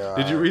You my read- god.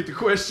 Did you read the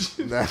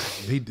question?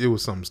 It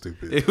was something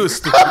stupid. It was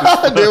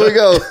stupid. There we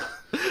go.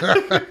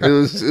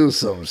 it was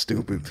something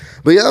stupid.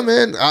 But yeah,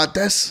 man,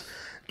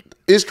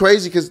 it's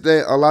crazy because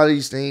a lot of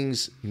these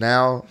things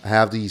now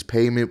have these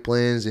payment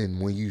plans,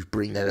 and when you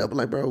bring that up,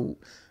 like, bro,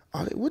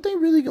 what they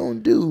really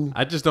gonna do?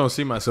 I just don't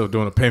see myself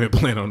doing a payment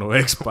plan on no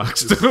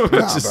Xbox. Dude. Nah, bro,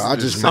 I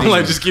just I'm make-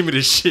 like, just give me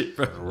the shit,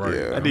 bro. Right.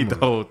 Yeah. I need the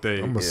whole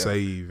thing. I'm gonna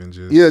save and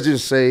just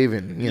Just save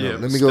and Yeah,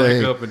 let me go stack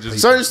ahead. up and just-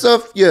 Certain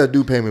stuff,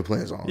 do payment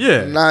plans on.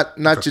 Yeah. not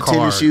Like a your car,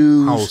 tennis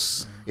shoes.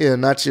 house. Yeah,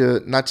 not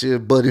your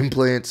butt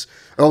implants.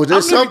 Oh, I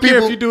there's don't some even care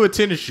people. if you do a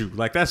tennis shoe.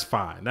 Like, that's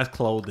fine. That's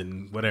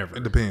clothing, whatever.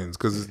 it depends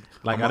because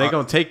Like, are they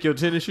gonna take your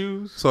tennis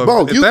shoes? So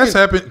Bro, if you that's can-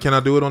 happened, can I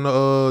do it on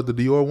the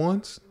Dior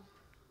ones?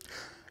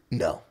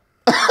 No,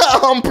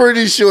 I'm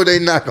pretty sure they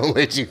not gonna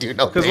let you do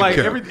no. Because like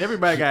payment.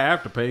 everybody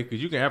got Afterpay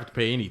because you can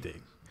Afterpay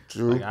anything.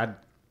 True. Like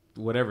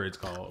whatever it's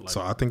called. Like,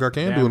 So I think I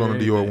can do it on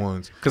the Dior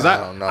ones. Because I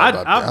don't know about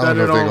that. I've I don't done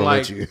know it if they on gonna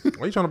like let you.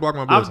 Why you trying to block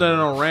my I've business? done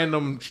it on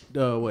random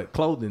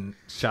clothing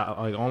shop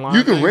like online.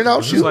 You can things. rent out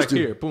It's shoes, like too.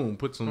 here, boom,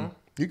 put some.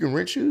 You can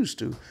rent shoes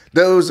too.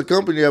 There was a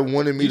company that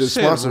wanted me You to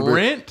said sponsor.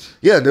 rent?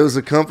 Yeah, there was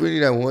a company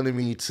that wanted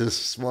me to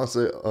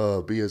sponsor,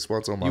 be a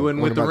sponsor on my, You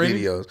wasn't one with of the my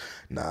renting? videos.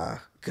 Nah,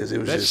 because it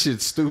was That just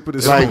shit's stupid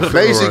as like fuck.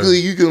 basically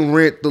you can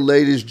rent the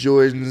latest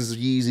Jordans,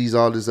 Yeezys,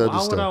 all this other Why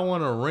would I stuff.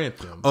 want to rent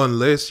them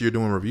Unless you're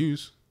doing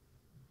reviews.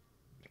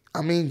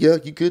 I mean, yeah,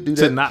 you could do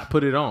to that. not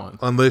put it on?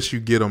 Unless you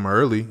get them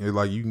early,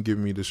 like you can give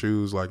me the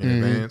shoes like in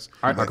advance.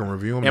 I can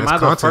review them. Am That's I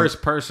the content.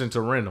 first person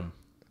to rent them?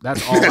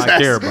 That's all I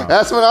care about.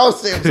 That's what I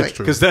was saying. I was like,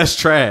 Because that's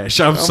trash.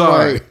 I'm I'm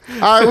sorry. like,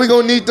 all right, we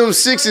gonna need them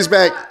sixes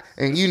back.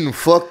 And you done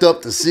fucked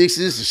up the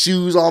sixes, the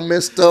shoes all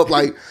messed up.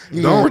 Like,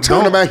 you gonna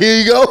return them back. Here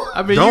you go.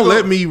 I mean, Don't you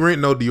let go- me rent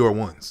no Dior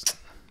ones.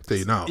 Tell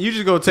you now. You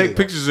just go take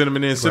pictures of them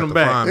and then send them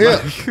have to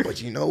back. find Yeah, Like,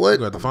 but you know what?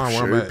 got to find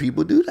I'm one sure back.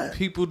 people do that.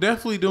 people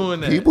definitely doing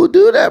that. People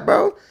do that,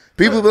 bro.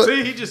 People,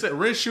 See, he just said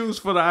rent shoes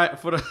for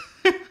the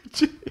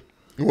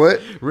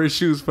what? rent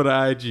shoes for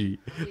the IG.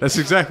 That's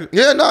exactly.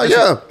 Yeah, no,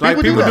 yeah. Like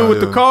people that. do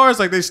with the Yeah. cars,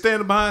 like they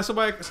stand behind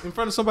somebody in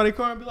front of somebody's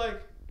car and be like,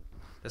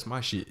 "That's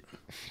my shit,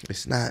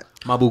 It's not.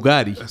 my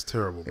Bugatti." That's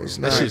terrible, bro. It's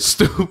That not. shit's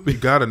You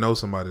stupid. gotta know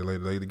somebody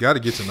later. They gotta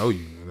get to know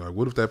you. Like,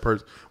 what if that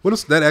person? What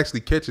if that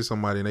actually catches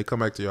somebody and they come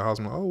back to your house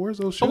and like, oh, where's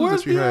those shoes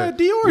where's that you the, had?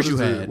 Dior's What is you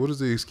the- had? What is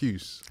the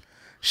excuse?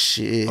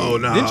 Shit. Oh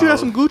no! Didn't you have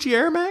some Gucci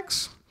Air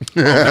Max?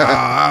 you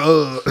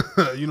know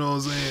what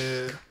I'm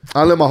saying?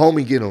 I let my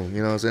homie get them.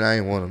 You know what I'm saying? I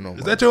ain't want them no more.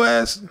 Is that your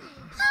ass?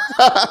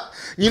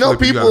 you know,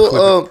 Flip it, you people.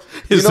 gotta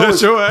You Is know, that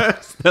what's, your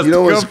ass? That's you know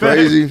the what's comeback.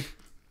 crazy?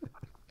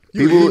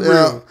 You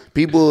People,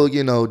 people,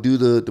 do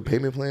the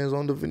payment plans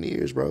on the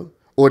veneers, bro.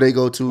 Or they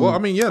go to. Well, I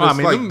mean, yeah, Well, that's I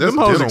mean, like them, that's them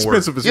hoes dental work.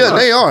 expensive as yeah, fuck.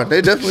 they are.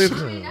 They definitely. I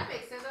mean, that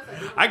makes sense.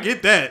 That's like, I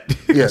get that.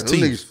 Yeah, them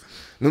teeth.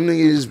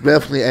 niggas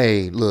definitely.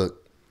 Hey,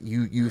 look,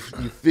 you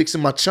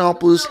fixing my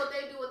chompers. you know what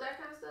they do with that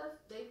kind of stuff?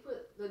 They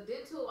put the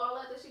dental, all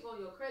that shit go on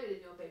your credit and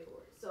you don't pay for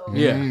it. So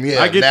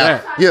Yeah, I get now-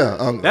 that.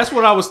 Yeah, That's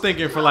what I was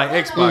thinking for like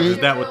Xbox. Is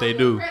that what they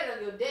do?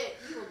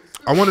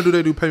 I wonder, do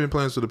they do payment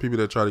plans for the people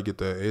that try to get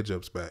their edge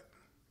ups back?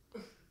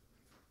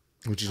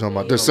 What you talking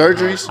about? The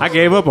surgeries? I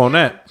gave up on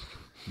that.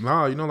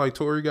 Nah, you know, like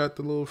Tori got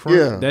the little front.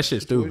 Yeah. That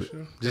shit's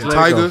stupid. Just let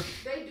Tiger. it go.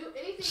 They do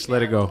anything. Just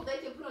let it go. They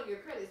can put on your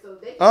credit, so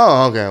they can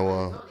Oh, okay.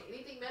 Well,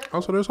 anything medical.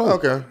 Oh, so there's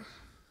hope. okay.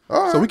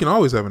 All right. So we can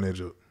always have an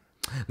edge up.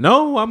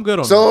 No, I'm good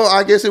on that. So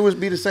I guess it would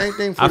be the same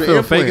thing for I the feel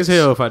implants. fake as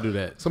hell if I do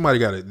that. Somebody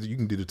got it. You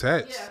can do the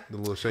tats. Yeah. The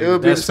little It would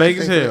shade. be That's the same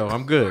fake as thing. hell.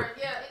 I'm good.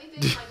 Yeah,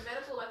 anything like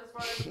medical, like as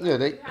far as Yeah,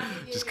 they- you have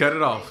to give Just cut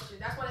it off. information.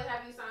 That's why they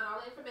have you sign all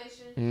the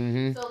information.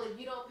 Mm-hmm. So if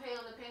you don't pay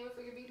on the payment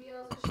for your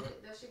BBLs and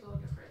shit, that shit go on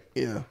your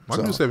credit. Yeah.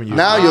 Mine do 7 years.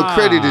 Now your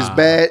credit is Ah.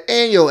 bad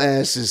and your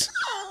ass is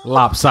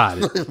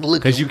Lopsided.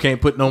 Because you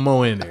can't put no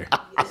more in there.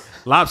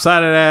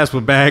 Lopsided ass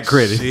with bad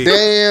credit.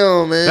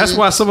 damn, man. That's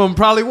why some of them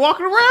probably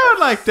walking around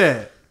like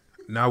that.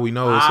 Now we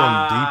know it's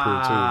something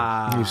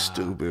deeper You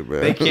stupid, bro.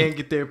 They can't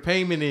get their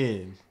payment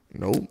in.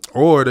 Nope. too.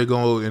 Or they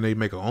go and they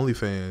make an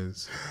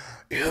OnlyFans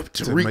Yep.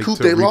 To to recoup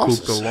their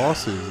losses. the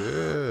losses.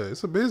 Yeah,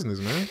 it's a business,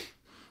 man.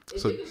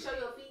 If So- you can show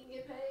your feet and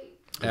get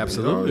paid,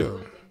 Absolutely. Oh,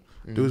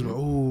 yeah. Dudes,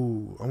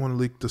 oh, I want to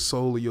lick the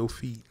sole of your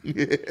feet. yeah,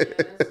 that's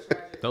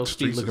tragic. Those feet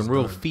Streets looking is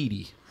real done.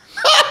 feety.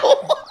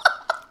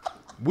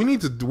 We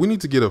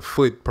need to get a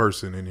foot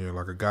person in here,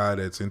 like a guy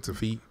that's into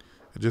feet,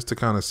 just to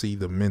kind of see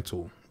the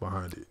mental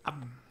behind it.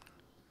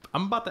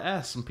 I'm about to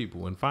ask some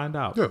people and find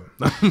out. Yeah.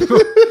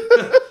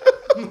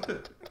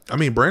 I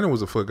mean, Brandon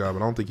was a foot guy, but I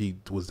don't think he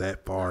was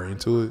that far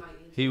into it.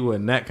 He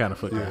wasn't that kind of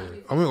foot guy.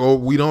 I mean, oh,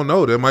 we don't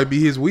know. That might be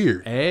his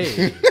weird.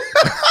 Hey,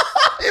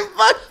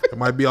 It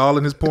might be all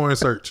in his porn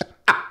search.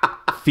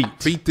 feet.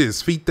 Feet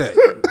this, feet that.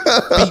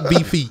 Feet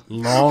be feet.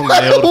 Long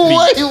nailed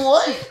Wait, feet.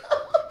 what?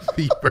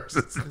 Feet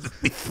versus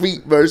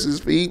Feet versus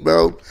feet,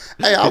 bro.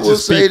 Hey, I It's will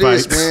just say feet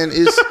this, fights. man.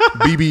 It's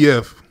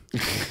BBF.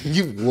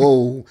 you.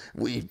 Whoa,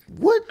 wait,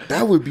 what?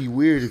 That would be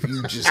weird if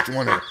you just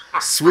want to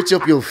switch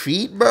up your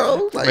feet,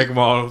 bro. Like, Make them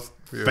all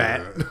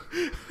fat.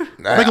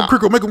 Make them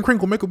crinkle, make them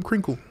crinkle, make them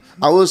crinkle.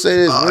 I will say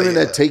this: women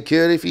that take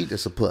care of their feet,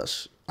 that's a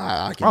plus.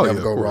 I can Oh, never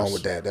yeah, go of wrong course.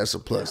 with that. That's a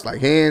plus. Like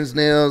hands,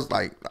 nails,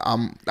 like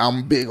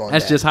I'm big on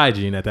That's that. just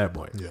hygiene at that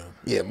point. Yeah.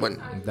 Yeah, but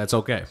That's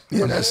okay.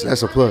 yeah, that's a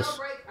One plus. nail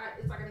break,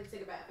 it's like I need to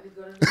take a bath. I need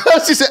to go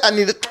to She said, "I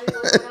need it." I need to go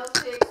to the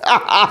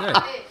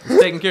nail fix.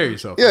 Just taking care of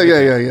yourself.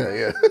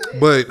 Yeah.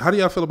 But how do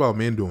y'all feel about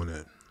men doing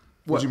that?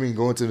 What you mean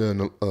going to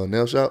the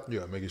nail shop?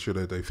 Yeah, making sure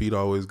that their feet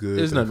always good.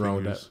 There's their nothing wrong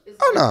with fingers- that.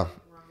 Oh no, Wrong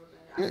with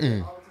that. I do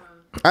it all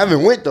the time. I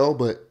haven't went though,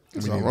 but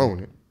there's nothing wrong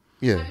with it.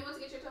 Yeah, Have you went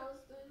to get your toes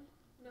done?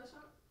 Nail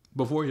shop?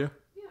 Before, yeah.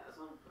 Yeah, that's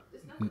all.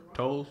 There's nothing wrong.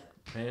 Toes,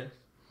 hands.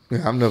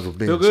 yeah, I've never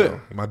been. Feel good.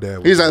 So. My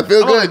dad. He's like,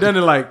 feel I've only good. done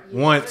it like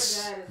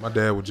once. My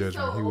dad would judge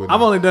me. He wouldn't.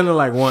 I've only done it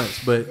like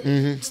once, but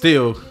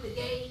still, The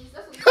gaze.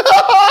 That's what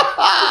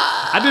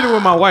I did it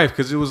with my wife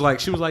because it was like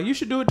she was like, "You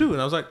should do it too,"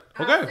 and I was like,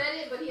 I "Okay." said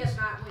it, but he has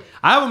not went.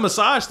 I have a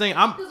massage thing.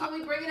 Because when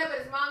we bring it up at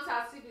his mom's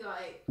house, he'd be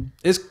like,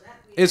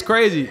 It's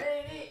crazy. that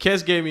ain't it.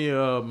 Kes gave me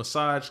a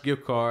massage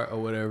gift card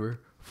or whatever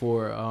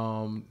for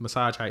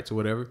massage heights or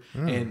whatever,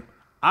 and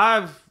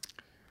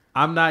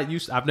I'm not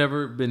used. I've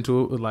never been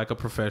to it with like a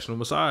professional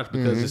massage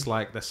because it's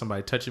like that's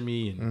somebody touching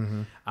me,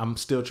 and I'm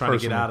still trying to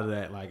get Personal. out of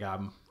that. Like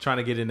I'm trying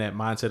to get in that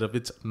mindset of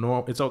it's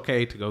normal. It's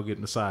okay to go get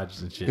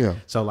massages and shit. Yeah.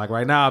 So like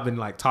right now, I've been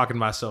like talking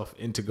myself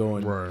into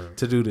going Right.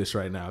 to do this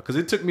right now because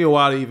it took me a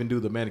while to even do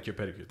the manicure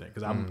pedicure thing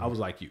because I was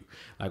like you,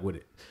 like with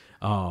it.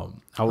 I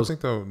I was think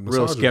the real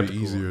massage would be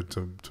skeptical. easier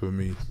to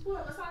me. Well,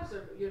 massages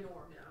are your norm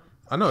now.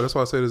 I know that's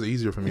why I said it's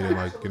easier for me than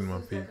like Actual getting my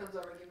masseuse feet. that comes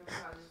over and gives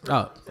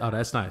massages. Oh,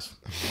 that's nice.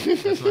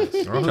 That's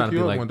nice. I'll I'm trying hook to be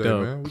you up like one day,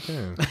 Doug. man.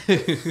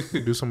 We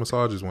can do some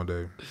massages one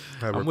day.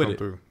 Have her I'm with come it.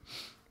 through.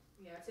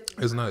 Yeah,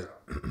 Tiffany's It's my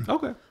not. girl.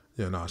 Okay.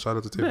 Yeah, no. Shout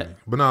out to Tiffany. Bet.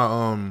 But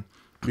nah,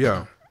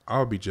 yeah,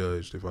 I'll be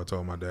judged if I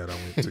told my dad I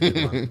went to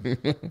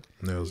get my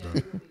nails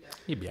done.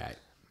 He'd be all right.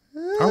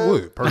 I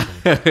would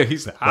personally.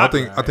 He's like, But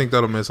I think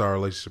that'll mess our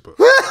relationship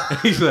up.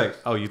 he's like,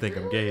 oh, you think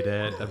I'm gay,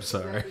 Dad? I'm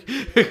sorry.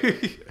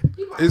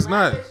 You might It's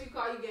laugh not. at you,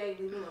 call you gay,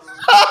 leave it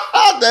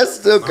alone. That's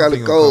still I kind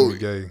think of I'm cold.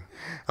 gay.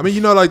 I mean,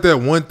 you know, like that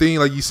one thing,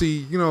 like you see,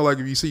 you know, like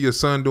if you see your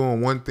son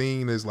doing one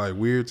thing that's like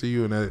weird to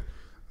you, and that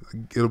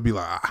it'll be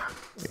like,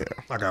 yeah,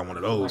 I got one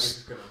of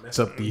those. It's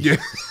up the Yeah.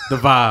 the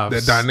vibes.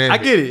 That dynamic.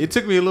 I get it. It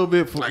took me a little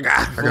bit for I like,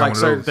 got one of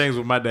certain those. things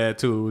with my dad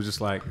too. It was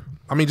just like,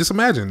 I mean, just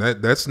imagine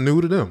that's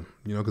new to them,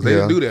 you know, because they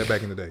Yeah. didn't do that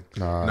back in the day.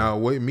 Nah. Now,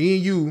 wait, me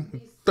and you,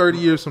 30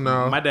 years from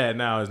now, my dad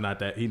now is not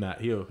that.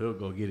 He'll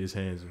go get his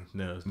hands and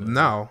nails done.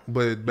 now,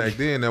 but back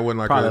then that wasn't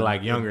like Probably a,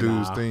 like a younger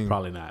dude's now. thing.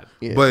 Probably not.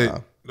 Yeah,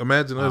 But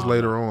imagine us I don't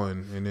later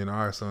on, and then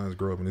our sons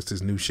grow up, and it's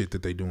this new shit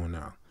that they doing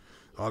now.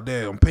 Oh,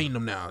 Dad, I'm painting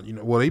them now. You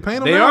know, well, they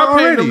paint them. They now are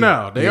paying already. them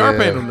now. They are Yeah.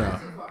 paying them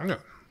now. Yeah.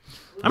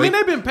 I mean,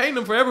 they've been paying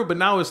them forever, but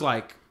now it's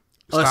like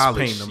us Stylish.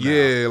 paying them. Now.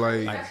 Yeah,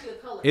 like, Like, Actually, a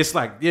color. it's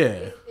like yeah.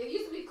 It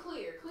used to be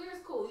clear. Clear is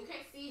cool. You can't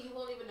see. You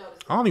won't even notice.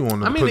 I don't even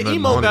want to. I mean, put the nothing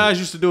emo on guys it.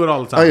 used to do it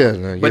all the time. Oh,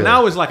 yeah, But yeah.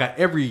 now it's like a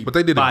everybody But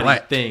they did it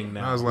black thing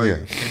now. I was like,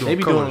 Yeah. They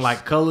be doing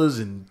like colors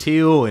and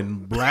teal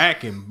and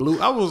black and blue.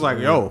 I was like,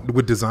 yo,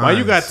 with designs. why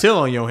you got teal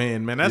on your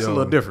hand, man? That's a Yo.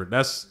 little different.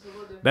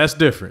 That's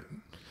different.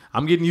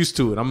 I'm getting used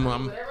to it. I'm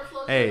Whatever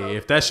floats your hey, boat.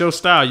 if that's your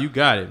style, you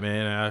got it,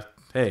 man.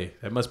 Hey,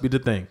 that must be the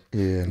thing.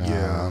 Yeah, nah,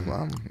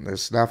 Yeah.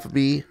 that's not for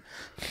me.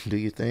 Do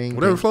your thing.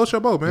 Whatever floats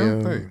your boat,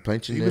 man. Yeah, Hey,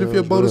 paint your even if your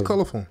nails, boat is whatever.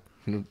 colorful,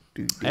 Do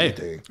Hey. your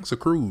thing. it's a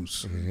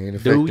cruise. It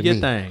ain't Do affecting your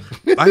me. thing.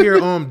 I hear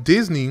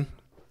Disney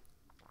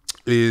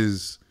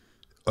is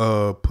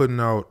putting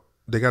out.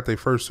 They got their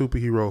first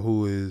superhero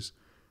who is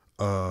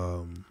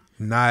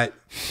not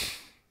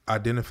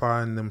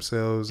identifying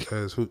themselves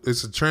as who.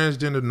 It's a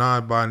transgender,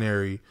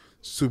 non-binary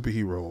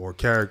superhero or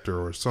character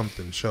or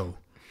something show,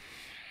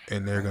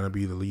 and they're gonna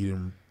be the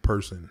leading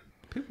person.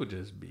 People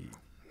just be.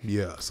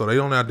 Yeah, so they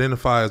don't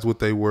identify as what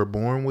they were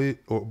born with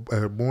or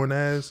born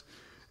as,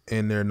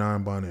 and they're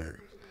non-binary.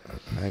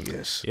 I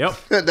guess. Yep.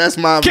 That's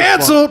my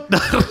Canceled.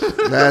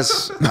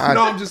 That's No,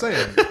 I'm just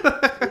saying.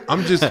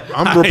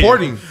 I'm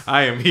reporting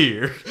I am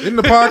here. in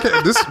the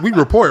podcast. This we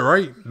report,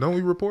 right? Don't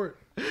we report?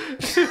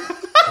 Because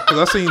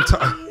I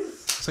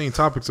seen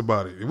topics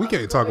about it. We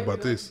can't talk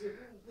about this.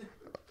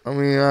 I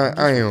mean,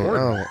 I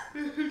am.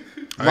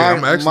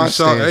 I'm actually my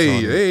shocked. stance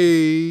on it.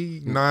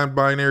 Hey,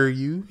 non-binary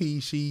you, he,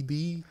 she,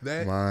 thee,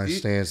 that. My it,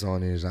 stance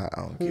on it is I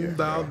don't whom care.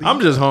 thou, thee. I'm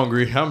just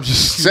hungry. I'm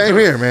just. Same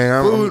here,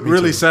 man. Food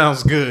really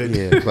sounds good.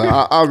 Yeah, but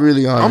I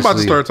really honestly. I'm about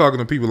to start talking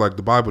to people like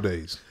the Bible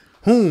days.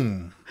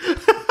 Whom?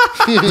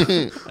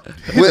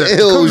 What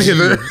ails you?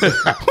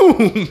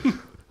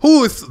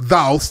 Who is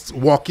thou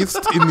walkest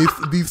in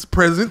these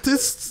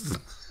presentists?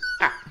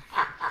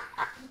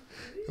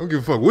 Don't give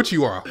a fuck what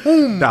you are.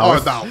 Whom Thou.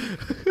 art thou?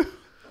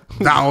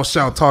 Thou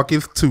shalt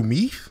talketh to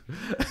me.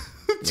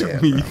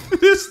 Me.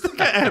 This thing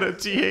add a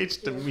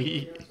TH to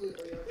me.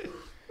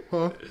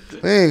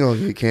 They ain't gonna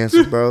get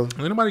canceled, bro. Ain't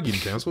nobody getting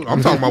canceled.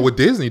 I'm talking about what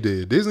Disney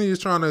did. Disney is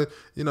trying to,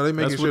 they making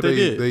That's sure what they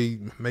did. they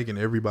making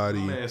everybody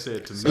Man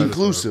said to me.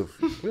 Inclusive.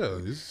 Yeah,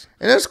 it's,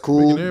 And that's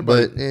cool, Making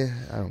everybody-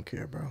 but I don't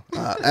care, bro.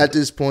 At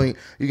this point,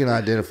 you can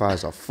identify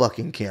as a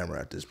fucking camera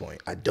at this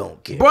point. I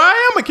don't care. Boy,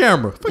 I am a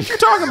camera. What you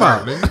talking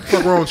about? nigga,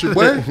 fuck wrong with you,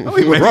 boy?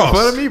 you making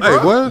fun of me, bro?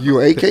 Hey, what? You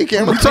an AK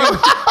camera?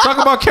 Talk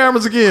about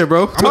cameras again,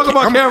 bro. Talk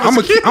about cameras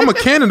again. I'm a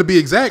Canon to be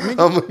exact,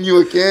 nigga.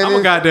 You a Canon? I'm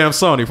a goddamn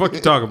Sony. What you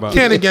talking about?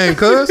 Canon gang,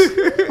 cuz.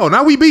 Oh,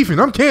 now we beefing.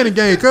 I'm Canon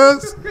gang,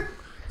 cuz. This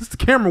is the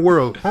camera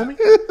world, homie.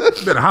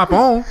 You better hop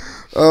on.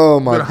 Oh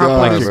my Better hop god,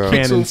 like his bro.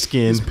 Canon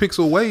skin. His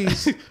pixel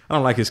ways. I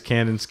don't like his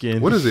Canon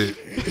skin. What is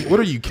it? What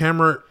are you,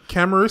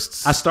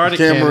 camerists? I started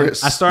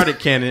Cameras.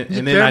 Canon,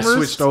 and then I cameras?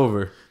 switched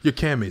over. You're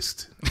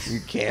camist. You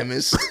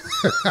camis?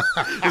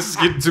 This is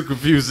getting too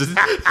confusing.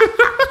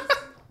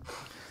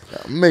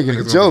 I'm making a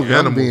Niggas joke. gonna be I'm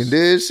animals. being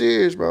dead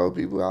serious, bro.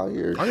 People out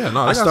here. Oh yeah,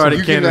 no. I started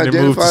You can Canon and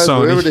moved to identify as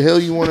whatever the Sony. hell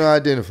you want to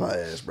identify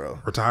as, bro.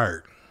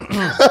 Retired.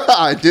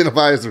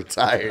 Identify as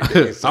retired.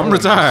 I'm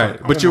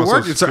retired, but you're on my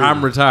working, so social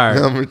I'm retired.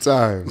 I'm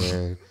retired,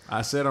 man.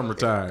 I said I'm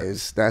retired.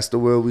 That's the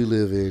world we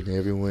live in.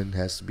 Everyone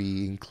has to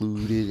be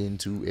included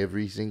into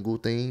every single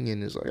thing,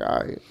 and it's like, all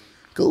right,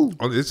 cool.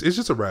 Oh, it's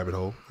just a rabbit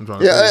hole. I'm trying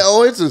to Yeah. say.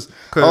 Oh, it's just.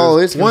 'Cause Oh,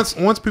 it's once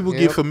people Yep.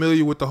 get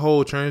familiar with the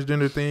whole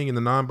transgender thing and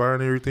the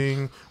non-binary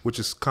thing, which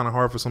is kind of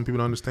hard for some people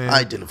to understand.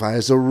 identify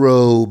as a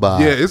robot.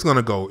 Yeah, it's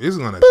gonna go. It's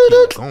gonna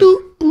keep going.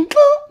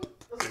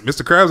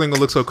 Mr. Krabs ain't gonna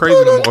look so crazy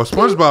no more. Or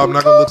SpongeBob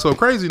not gonna look so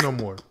crazy no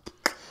more.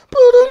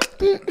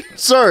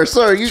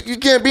 Sir, you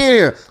can't be in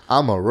here.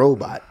 I'm a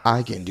robot.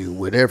 I can do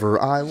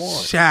whatever I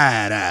want.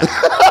 Shut up.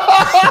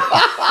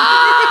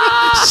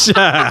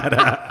 Shut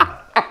up.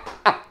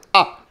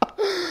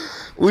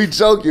 We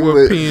joking, What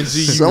but PNG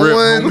someone,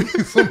 you rep,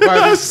 homie?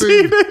 Somebody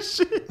See see that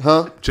shit?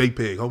 huh?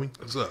 JPEG, homie.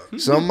 What's up?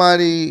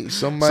 Somebody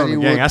Son of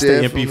will gang, I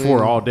stay definitely,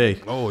 MP4 all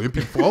day. Oh,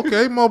 MP4.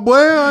 Okay, my boy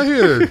out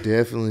here.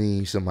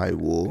 Definitely, somebody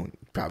will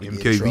probably get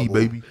in MKV, trouble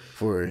baby.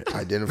 for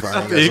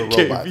identifying as a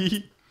robot.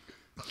 KV.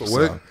 For what?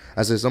 So,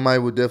 I said somebody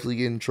would definitely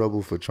get in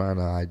trouble for trying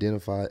to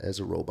identify as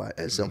a robot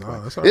at some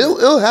point. that's all right.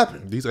 It'll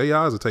happen. These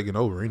AIs are taking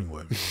over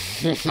anyway.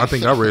 I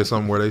think I read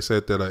something where they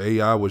said that an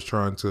AI was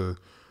trying to,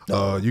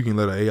 you can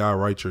let an AI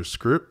write your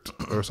script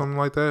or something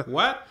like that.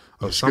 What?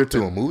 Or Script to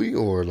a something. movie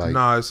or like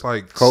Nah, it's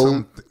like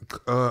Code?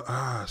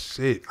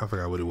 shit. I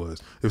forgot what it was.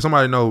 If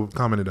somebody know,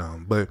 comment it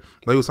down. But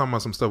they was talking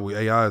about some stuff with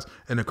AIs.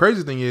 And the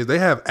crazy thing is they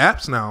have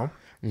apps now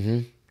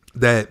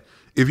that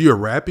if you're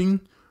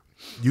rapping,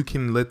 you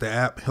can let the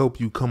app help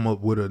you come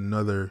up with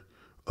another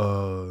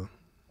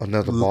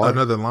another bar.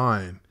 another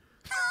line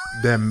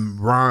that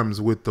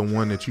rhymes with the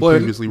one that you Boy,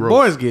 previously wrote.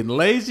 boy's getting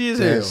lazy as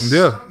hell. Yes.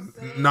 Yeah.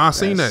 No, I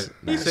seen that.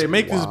 He said,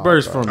 make this wild,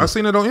 burst bro. from I me.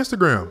 seen it on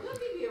Instagram. You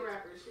can be a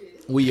rapper,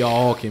 shit. We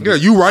all can. Yeah,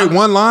 you write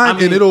one line I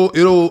mean- and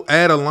it'll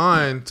add a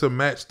line to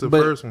match the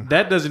But first one.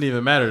 that doesn't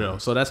even matter though.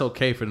 So that's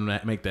okay for them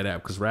to make that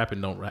app because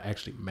rapping don't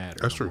actually matter.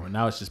 That's no true. more.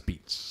 Now it's just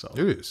beats. So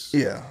It is.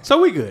 Yeah.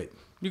 so we good.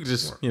 You can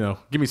just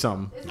give me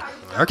something.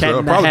 Actually, Cat it'll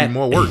in the probably hat. be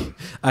more work.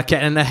 A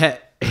cat in the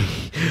hat.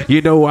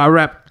 You know I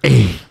rap.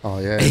 Oh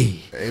yeah.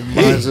 It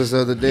reminds us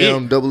of the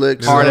damn double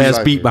X Hard ass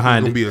cipher. beat It's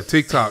behind gonna it. be a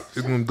TikTok.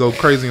 It's gonna go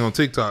crazy on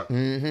TikTok.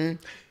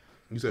 Mm-hmm.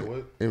 You said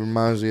what? It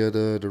reminds me of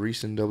the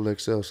recent double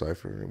XL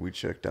cipher that we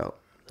checked out.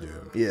 Yeah.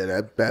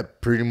 Yeah, that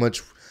pretty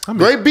much I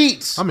miss- great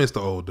beats. I miss the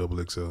old double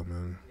XL,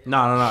 man. No.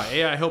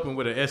 AI helping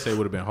with an essay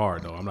would have been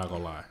hard though. I'm not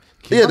gonna lie.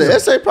 Yeah, the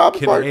essay proper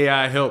Can part. the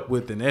AI help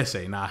with an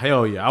essay? Nah,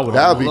 hell yeah, I would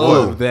That'd be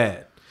love cool.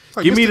 that.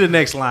 Like, Give me Mr. the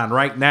next line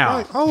right now.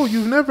 Like, oh,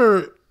 you've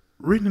never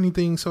written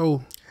anything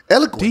so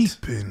Eloquent.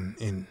 deep and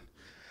We're gonna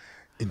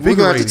have to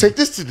invigorating. take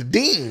this to the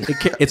dean.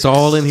 It's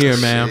all in here,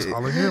 man. It's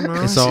all in here,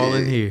 man. It's all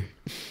in here.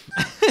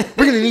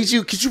 We're gonna need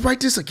you. Could you write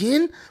this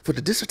again for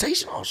the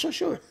dissertation? Oh,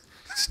 sure.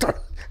 Start.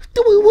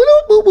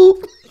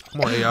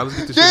 Come on, AI, let's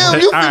get this Damn,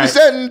 shit. you All finished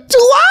right. that in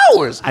 2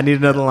 hours. I need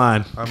another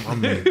line. I'm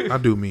mean. I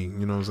do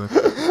mean. You know what I'm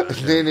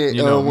saying? Then it,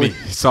 You know when, me.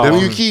 So when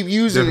you keep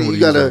using it,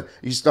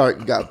 Definitely you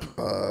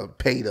got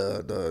pay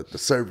the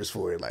service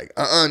for it. Like,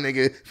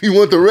 nigga, if you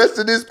want the rest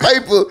of this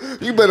paper,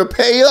 you better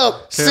pay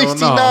up Hell no.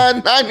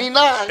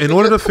 $69.99. In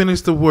order to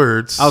finish the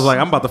words, I was like,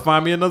 I'm about to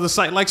find me another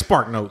site like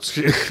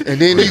SparkNotes. And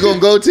then you gonna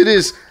go to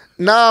this.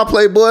 Nah,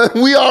 Playboy,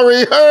 we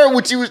already heard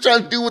what you was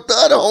trying to do with the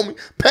other homie.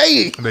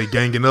 Pay it. they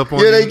ganging up on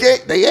Yeah, you.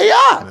 they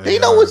AI. They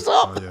know what's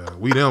up. Oh, yeah.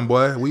 We them,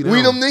 boy. We them.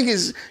 We them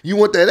niggas. You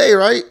want that A,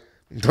 right?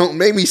 Don't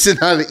make me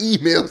send out an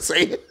email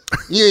saying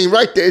you ain't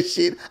write that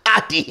shit.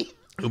 I did.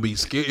 It'll be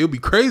scary. It'll be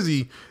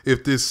crazy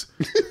if this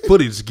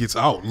footage gets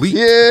out leaked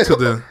Yeah. to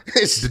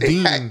the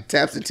dean.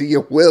 Taps into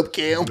your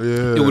webcam.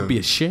 Yeah. It would be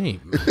a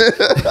shame.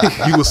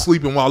 He was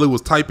sleeping while it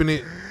was typing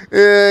it.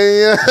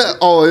 Yeah.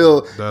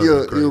 Oh, That'd be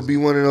it'll crazy. be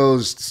one of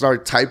those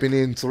start typing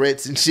in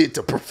threats and shit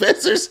to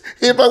professors.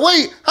 And but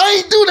wait, I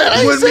ain't do that.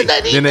 I ain't send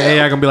that Then email. the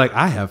AI gonna be like,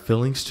 I have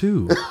feelings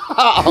too.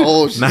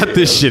 Oh shit. Not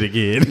this shit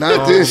again.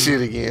 Not this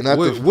shit again. Not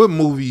the What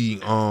movie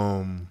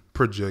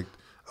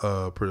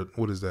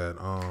what is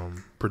that?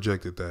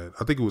 Projected that.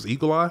 I think it was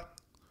Eagle Eye.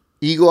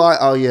 Eagle Eye.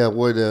 Oh yeah,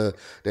 where the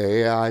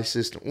AI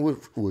system was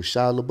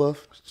Shia LaBeouf.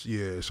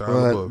 Yeah, Shia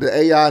LaBeouf. The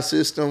AI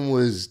system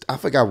was, I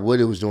forgot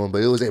what it was doing,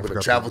 but it was able to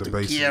forgot travel the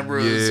through basic-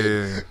 cameras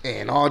yeah.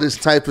 and all this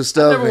type of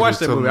stuff. I never watched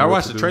that tell movie. me I what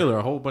watched to the do. trailer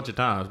a whole bunch of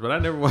times, but I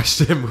never watched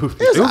that movie.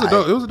 It's It was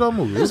alright. it was a dope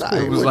movie. It was alright.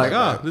 cool. It was wasn't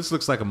like, that this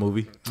looks like a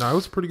movie. Nah, it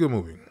was a pretty good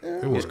movie.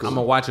 It was I'm cool.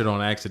 gonna watch it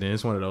on accident.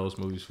 It's one of those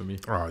movies for me.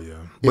 Oh yeah,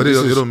 but this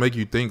is- it'll make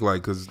you think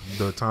like because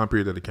the time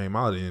period that it came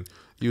out in,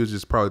 you was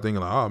just probably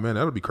thinking like, oh man,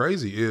 that'll be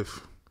crazy if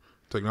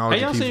technology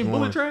Hey, y'all keeps seen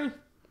going. Bullet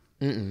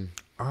Train?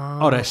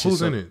 Oh, That shit's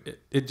who's in it?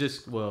 It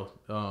just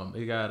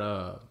it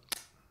got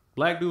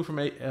black dude from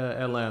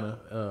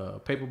Atlanta,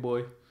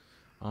 Paperboy,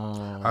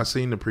 I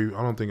seen the preview.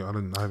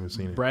 I haven't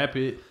seen it. Brad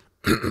Pitt.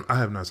 I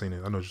have not seen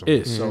it. I know what you're talking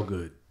It's so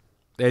good.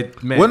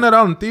 That man, Wasn't that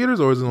out in theaters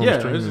or is it on yeah,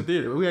 streaming? it was in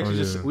theater. We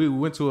actually yeah. we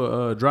went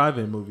to a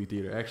drive-in movie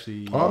theater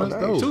actually. Oh, that's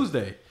dope.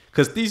 Tuesday,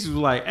 because Thesis was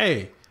like,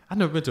 "Hey, I've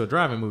never been to a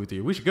drive-in movie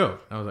theater. We should go." And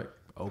I was like,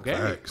 "Okay."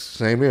 Facts.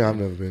 Same here. I've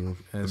never been.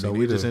 And Me so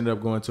we just neither. ended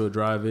up going to a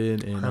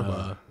drive-in,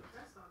 and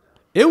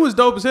it was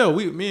dope as hell.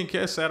 Me and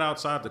Kes sat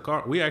outside the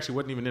car. We actually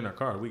wasn't even in our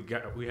car.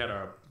 We had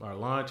our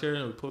lawn chair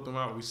and we pulled them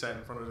out. We sat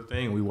in front of the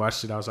thing and we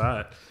watched it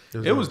outside.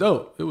 It was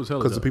dope. It was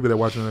hella Because the dope. people that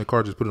watching in the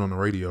car just put it on the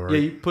radio, right? Yeah,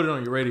 you put it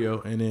on your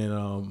radio and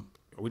then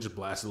we just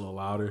blasted a little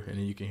louder and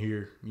then you can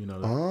hear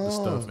the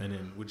stuff. And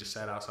then we just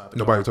sat outside the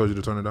Nobody car. told you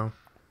to turn it down.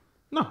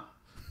 No.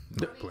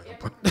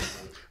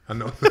 I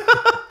know.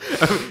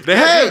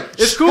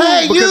 It's cool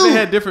hey, because you. they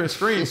had different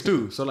screens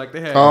too. So like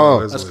they had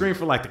Oh. a screen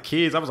for like the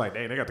kids. I was like,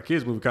 dang, they got the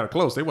kids movie kind of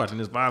close. They watching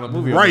this violent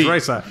movie on Right. the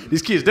right side.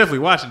 These kids definitely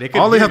watching. They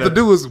couldn't All they hear have to that.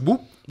 do is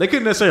whoop. They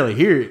couldn't necessarily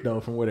hear it though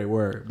from where they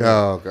were. But,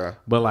 Oh, okay.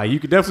 but, like you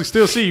could definitely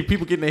still see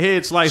people getting their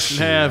heads sliced in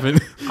half.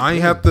 And I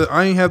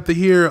ain't have to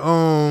hear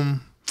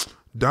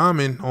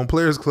Diamond on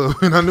Players Club,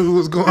 and I knew what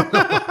was going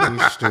on.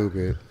 You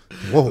stupid.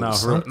 Whoa,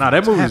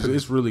 that movie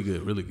is really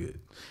good, really good.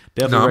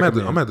 Definitely No, I'm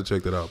recommend. gonna have to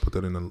check that out. Put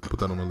that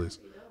on the list.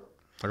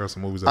 I got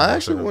some movies. That I I'm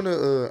actually gonna check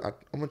out. want to.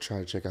 I'm gonna try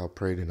to check out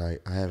Prey tonight.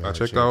 I haven't. I had a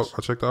checked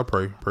chance. out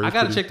Prey. I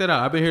gotta check that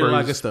out. I've been hearing a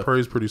lot of good stuff.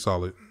 Prey's pretty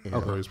solid.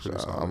 Yeah, Prey's pretty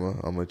so solid.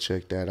 I'm gonna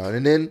check that out.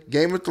 And then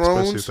Game of Especially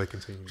Thrones if they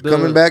continue.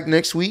 coming back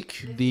next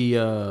week. The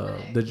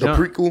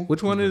prequel?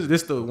 Which one is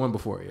this? The one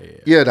before? Yeah.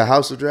 Yeah, the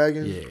House of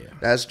Dragon. Yeah.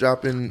 That's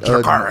dropping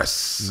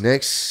Dracarys.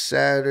 next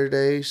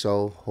Saturday.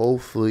 So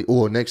hopefully,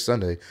 or next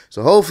Sunday.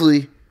 So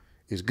hopefully,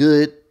 it's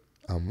good.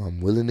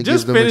 I'm willing to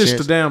Just give them a finish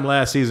chance. the damn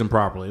last season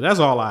properly. That's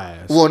all I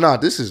ask. Well, no,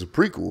 this is a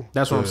prequel.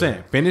 That's what I'm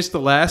saying. Finish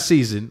the last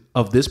season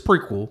of this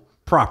prequel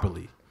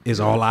properly is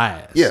all I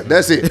ask. Yeah,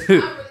 that's it.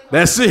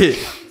 That's it.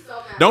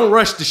 Don't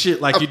rush the shit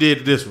like you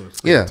did this one.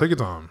 Yeah, Take your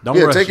time. Don't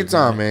yeah. rush Take your it,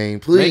 time,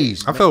 man.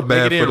 Please. I felt Make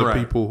bad it for in the right.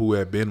 people who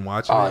had been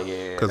watching Oh, it.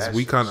 yeah, Because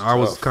that's I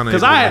was kind of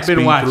 'Cause I had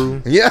been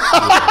watching. Yeah,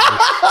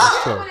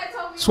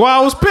 That's why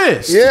I was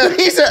pissed. yeah.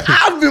 He said,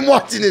 "I've been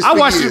watching this. I for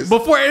watched years." it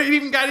before it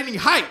even got any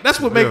hype. That's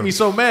what made Yeah. me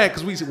so mad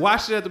because we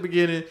watched it at the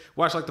beginning,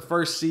 watched like the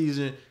first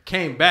season,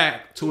 came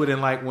back to it in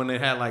like when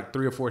it had like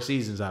 3 or 4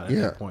 seasons out at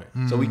Yeah. that point.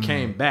 So we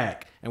came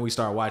back and we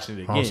started watching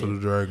it again. House of the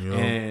Dragon, yo.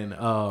 And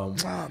Oh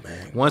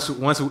man. once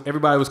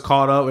everybody was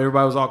caught up,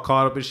 everybody was all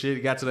caught up and shit.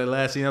 It got to that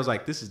last scene. I was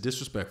like, this is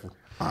disrespectful.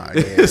 Oh,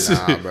 yeah,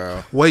 nah,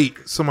 bro. Wait,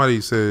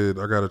 somebody said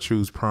I gotta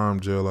choose prime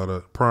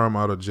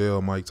out of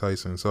jail Mike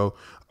Tyson. So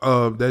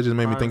that just made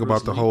me Prime think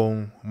about the versus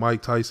whole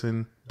Mike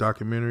Tyson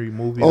documentary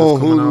movie Oh, that's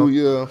coming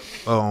Hulu, out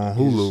yeah. on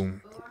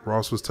Hulu.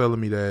 Ross was telling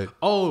me that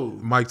Oh,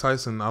 Mike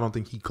Tyson, I don't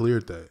think he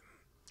cleared that.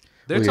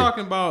 they're yeah.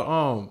 talking about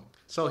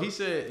So he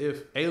said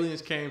if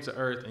aliens came to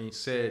Earth and he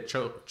said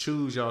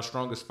choose y'all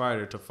strongest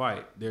fighter to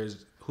fight,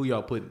 there's who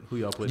y'all putting.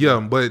 Yeah,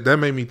 but that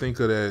made me think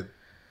of that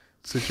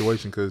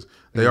situation because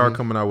they are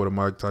coming out with a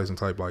Mike Tyson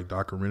type like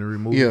documentary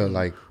movie. Yeah,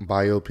 like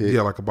biopic.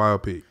 Yeah, like a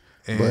biopic.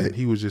 And But-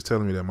 he was just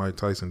telling me that Mike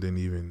Tyson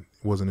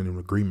wasn't in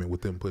agreement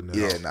with them putting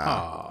that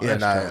out.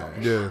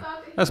 Yeah.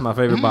 That's my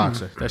favorite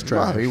boxer. That's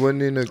trash. Nah, he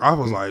wasn't in the. I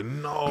was like,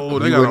 no,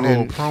 they he got a wasn't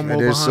whole in- promo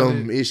and there's behind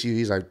some it. issue.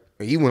 He's like,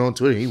 he went on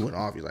Twitter. He went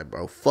off. He's like,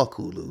 bro, fuck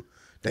Hulu.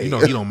 They, You know,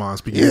 he don't mind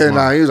speaking. Yeah, his nah,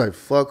 mind. he was like,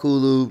 fuck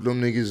Hulu.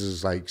 Them niggas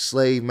is like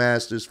slave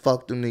masters.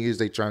 Fuck them niggas.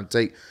 They trying to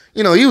take,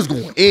 he was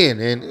going in.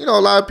 And, a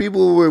lot of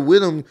people were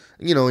with him,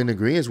 in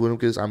agreement with him.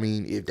 Because, I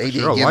mean, if they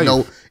didn't your give no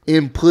life.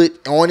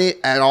 input on it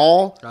at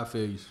all. I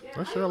feel you.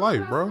 That's your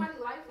life, bro.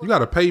 You got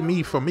to pay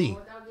me for me. You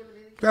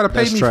got to pay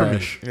That's me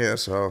trash. for me. Yeah,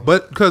 so.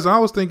 But because I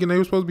was thinking they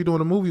were supposed to be doing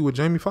a movie with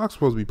Jamie Foxx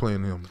supposed to be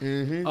playing him.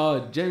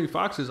 Jamie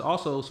Foxx is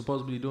also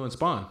supposed to be doing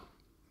Spawn.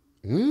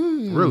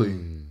 Really?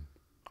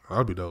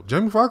 That'd be dope.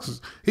 Jamie Foxx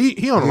is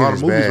he on a lot of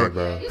his movies bag,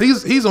 right bro.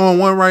 He's on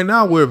one right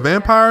now where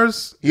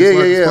vampires. Yeah.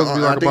 Supposed to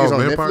be I like think it's about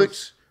on vampires.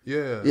 Netflix.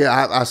 Yeah.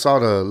 Yeah, I saw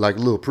the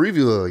little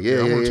preview of it.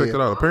 I'm gonna check that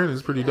out. Apparently,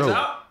 it's pretty dope.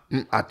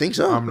 I think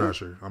so. I'm not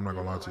sure. I'm not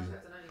gonna lie to you.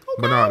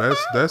 But no,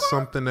 that's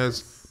something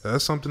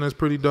that's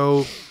pretty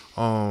dope.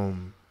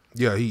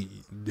 Yeah,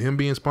 him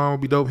being Spawn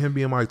would be dope. Him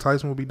being Mike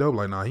Tyson would be dope.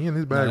 Like, nah, he in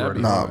his bag right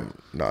now.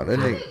 Nah, that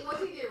nigga. Once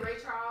he did Ray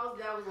Charles,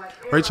 that was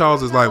like Ray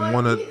Charles is like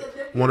one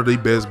of the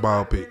best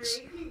biopics.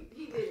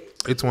 He did it.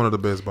 It's one of the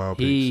best biopics.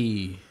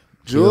 He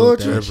George.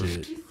 killed that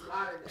shit. He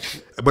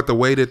slaughtered that. But the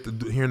way that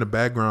hearing the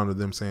background of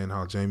them saying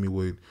how Jamie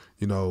would,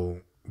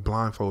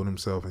 blindfold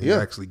himself and he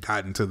actually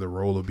got into the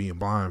role of being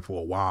blind for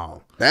a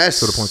while. That's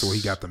To the point where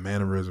he got the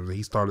mannerisms and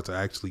he started to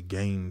actually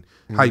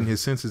heighten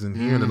his senses and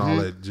hearing and all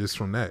that just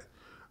from that.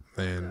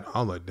 And I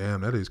was like,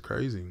 damn, that is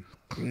crazy.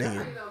 nigga. You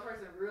know, a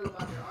person real about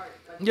their art.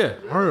 Like, Yeah.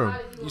 Yeah.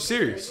 You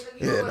serious?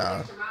 Yeah,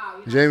 nah.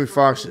 Jamie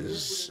Foxx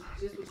is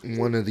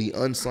one of the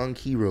unsung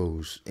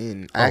heroes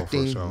in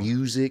acting, sure.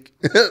 music,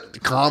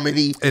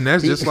 comedy. And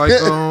that's just like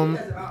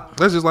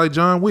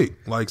John Wick.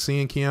 Like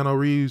seeing Keanu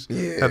Reeves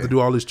have to do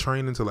all this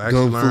training to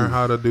actually Gun learn fu.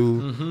 how to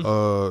do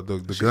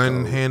the gun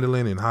cold.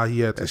 handling and how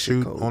he had to That shit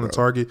shoot cold, on the bro.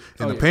 target.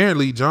 And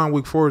apparently John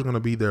Wick 4 is going to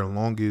be their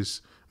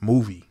longest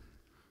movie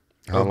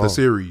of the long?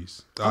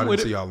 series. I I'm didn't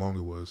with see it. how long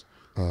it was.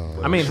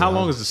 I mean, how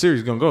long is the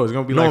series gonna go? It's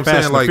gonna be You know like what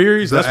I'm Fast saying? and the Like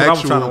Furious. the That's what I'm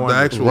actual, trying to the wonder.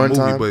 actual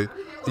Runtime? movie,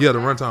 but yeah, the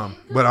runtime.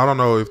 But I don't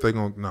know if they're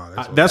gonna.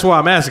 Nah, That's why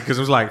I'm asking because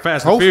it was like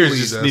Fast and Hopefully Furious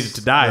just that's- needed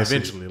to die that's it.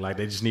 eventually. Like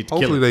they just need to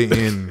kill hopefully it.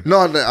 they end. No,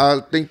 I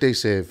think they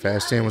said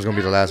Fast 10 was going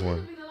to be the last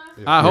one.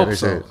 I hope they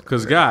so. said.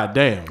 Because god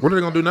damn. What are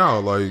they gonna do now?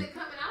 Like,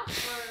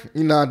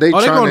 Coming out for They Oh,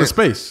 they're trying going to to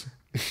space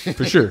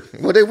for sure.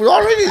 Well, they were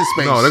already in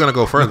space. no, they're gonna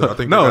go further. I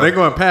think. No, they they're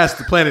got- going past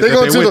the planet They that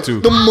go they to went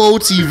the to.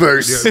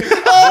 multiverse.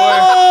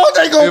 Oh,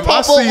 they gonna If I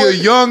pop see up a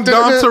with- young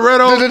Dom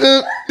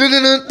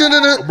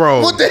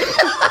Bro. What the?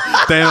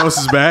 Thanos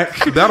is back.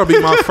 That'll be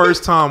my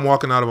first time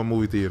walking out of a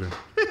movie theater.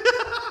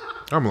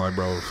 I'm like,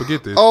 bro,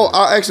 forget this. Oh,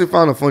 I actually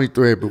found a funny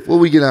thread. Before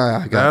we get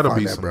on, I gotta That'll find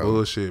be that, some bro.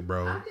 bullshit,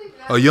 bro.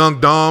 A young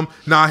Dom,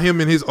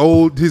 him and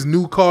his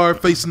new car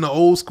facing the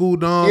old school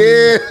Dom.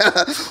 Yeah.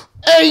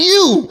 Hey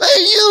you,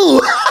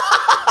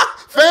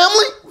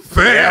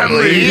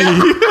 family,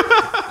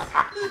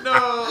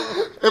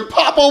 and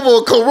pop over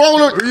a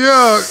Corona.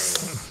 Yeah.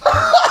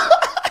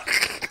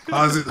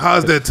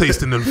 How's that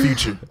taste in the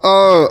future?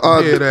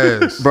 Dead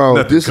ass. Bro,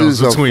 Nothing this comes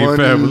is a between funny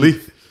family.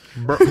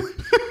 Bro.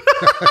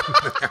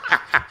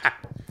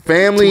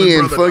 family Twin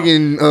and brother,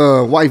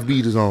 fucking wife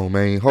beaters on,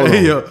 man. Hold on.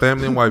 Hey, yo.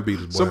 Family and white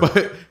beaters, boy.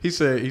 Somebody he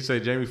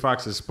said Jamie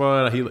Foxx is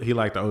Spud. He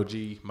liked the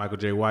OG Michael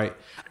J. White.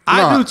 Nah.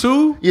 I do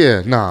too.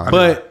 Yeah, nah.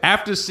 But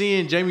after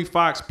seeing Jamie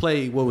Foxx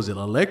play, what was it,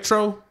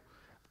 Electro?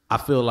 I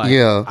feel like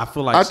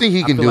I think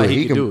he can do like it. He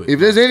He can can. do it. If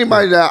there's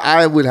anybody that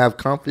I would have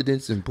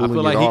confidence in I pulling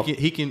feel it off, like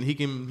he can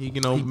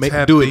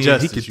Tap do it in,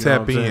 justice. He could you know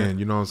tap what I'm saying? in.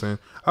 You know what I'm saying?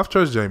 I've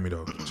trust Jamie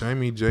though.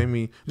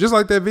 Jamie, just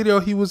like that video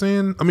he was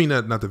in. I mean,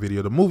 not the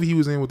video. The movie he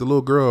was in with the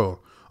little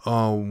girl.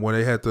 When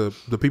they had the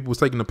people was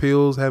taking the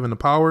pills, having the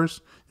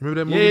powers. You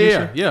remember that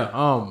movie? Yeah.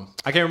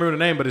 I can't remember the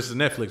name, but it's a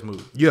Netflix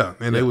movie. Yeah,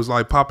 and they was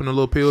like popping the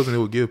little pills, and it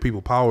would give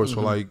people powers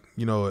for like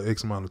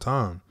X amount of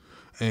time,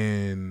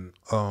 and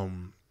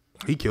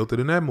he killed it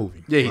in that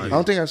movie. Yeah, he I did.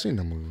 don't think I've seen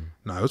that movie.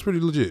 Nah, it was pretty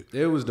legit.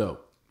 It was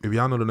dope. If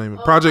y'all know the name,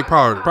 of Project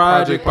Power.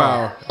 Project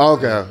Power.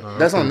 Okay,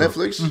 that's on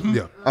Netflix.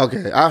 Yeah,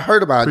 Okay, I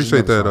heard about it. I just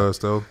appreciate never that,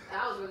 saw it. Steph.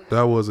 that was really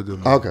That was a good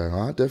movie. Okay,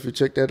 I'll definitely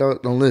check that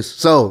out on the list.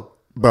 So,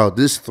 bro,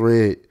 this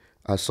thread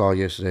I saw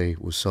yesterday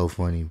was so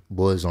funny.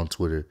 Boys on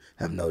Twitter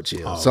have no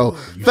chill. So,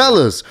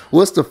 fellas,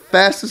 what's the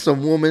fastest a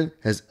woman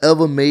has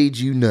ever made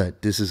you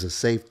nut? This is a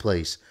safe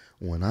place.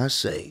 When I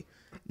say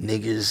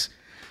niggas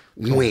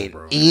went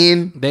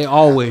in They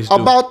always do.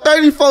 about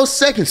 34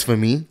 seconds for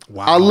me.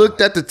 Wow. I looked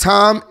at the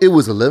time, it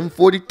was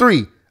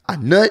 11:43. I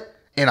nut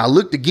and I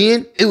looked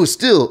again, it was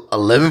still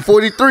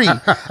 11:43.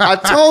 I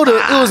told her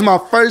it was my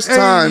first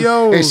time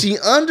yo. and she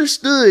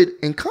understood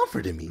and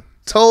comforted me.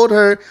 Told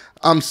her,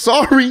 I'm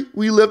sorry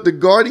we left the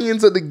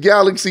Guardians of the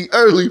Galaxy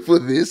early for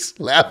this.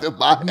 Laughing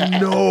my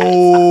ass.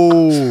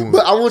 No.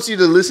 But I want you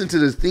to listen to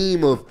the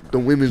theme of the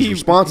women's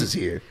responses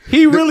here.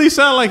 He really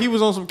sounded like he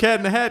was on some Cat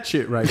in the Hat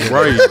shit right there.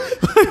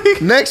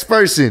 Right. Next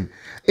person.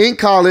 In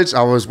college,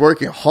 I was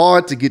working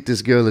hard to get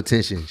this girl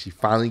attention. She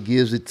finally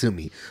gives it to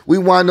me. We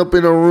wind up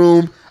in a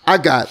room. I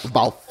got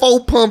about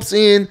 4 pumps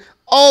in.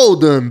 Oh,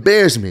 the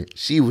embarrassment.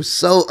 She was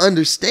so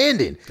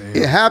understanding. Damn.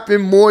 It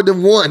happened more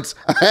than once.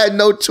 I had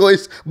no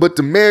choice but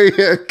to marry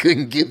her.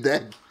 Couldn't get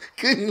it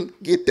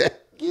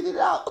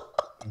out.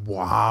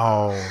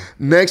 Wow.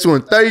 Next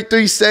one,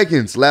 33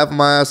 seconds. Laughing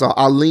my ass off.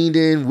 I leaned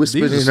in,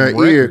 whispered in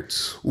her ear.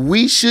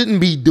 We shouldn't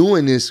be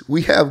doing this.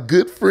 We have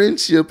good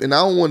friendship, and I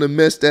don't want to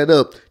mess that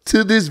up.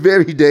 To this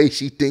very day,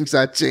 she thinks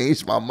I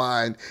changed my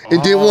mind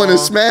and didn't want to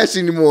smash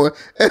anymore.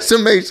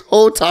 SMH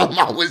whole time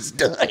I was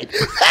done. That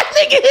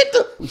nigga hit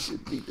the. We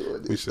shouldn't be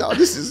doing this. No,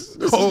 this is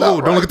not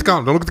don't right. look at the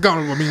count. Don't look at the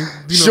count. I mean,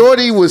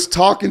 Shorty was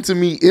talking to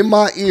me in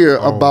my ear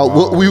about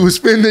what we was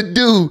finna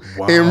do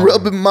and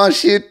rubbing my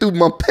shit through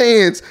my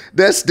pants.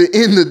 That's the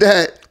end of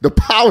that. The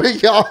power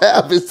y'all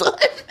have is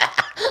like.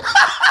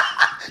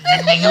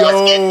 That nigga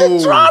was getting the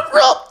drop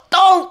rope.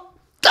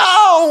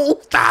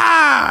 Don't.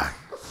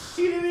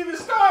 He didn't even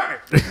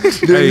start.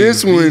 Then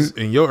this one,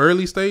 in your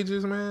early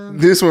stages, man.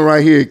 this one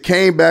right here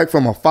came back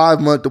from a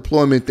 5-month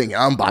deployment thinking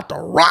I'm about to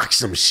rock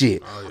some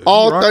shit.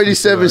 All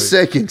 37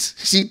 seconds.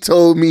 She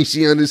told me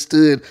she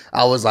understood.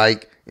 I was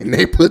like, and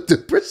they put the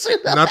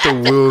percent. Not the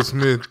Will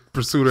Smith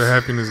Pursuit of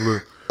Happiness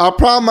look. I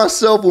pride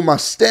myself with my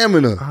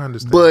stamina. I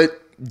understand. But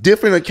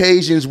different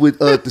occasions with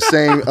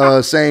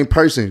the same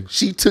person.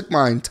 She took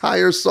my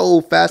entire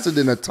soul faster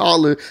than a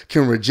toddler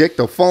can reject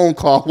a phone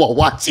call while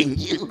watching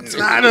YouTube.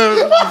 Not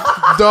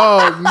a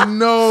dog.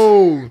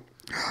 No.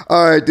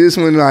 All right, this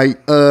one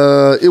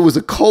it was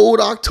a cold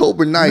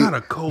October night. Not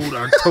a cold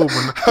October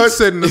night. He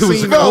said in the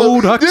scene.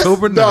 Cold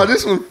October night. No,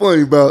 this one's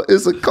funny, bro.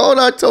 It's a cold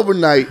October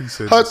night.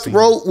 Her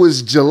throat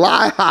was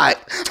July hot.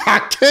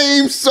 I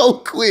came so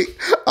quick.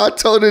 I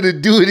told her to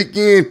do it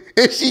again,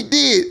 and she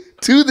did.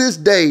 To this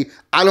day,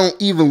 I don't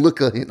even look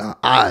her in her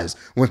eyes.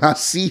 When I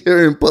see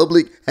her in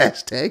public,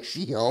 hashtag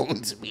she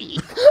owns me.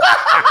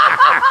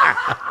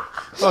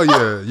 Oh,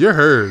 yeah. You're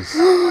hers.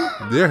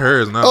 You're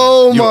hers. Not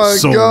Oh, my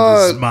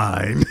God.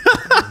 Mine.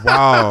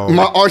 Wow.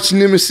 My arch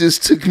nemesis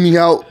took me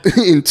out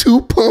in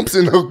 2 pumps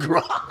in her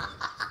garage.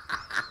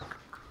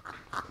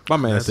 My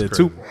man said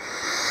 2.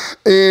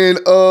 And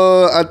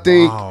I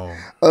think... Wow.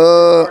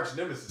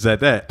 Is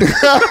that that?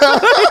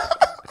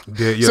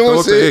 Yeah, throw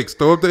up the X.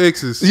 Throw up the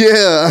X's.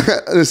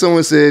 Yeah.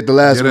 Someone said the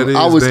last one.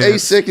 I was dance. 8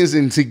 seconds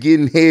into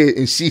getting head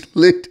and she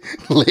licked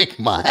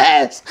my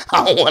ass.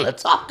 I don't want to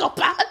talk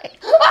about it.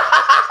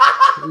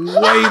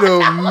 Wait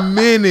a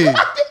minute.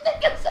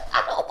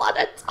 I don't want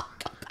to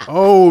talk about it.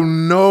 Oh,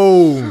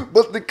 no.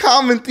 But the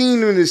common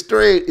theme in this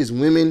thread is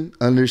women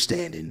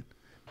understanding.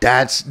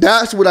 That's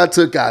what I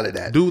took out of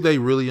that. Do they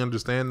really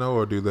understand, though,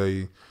 or do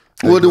they...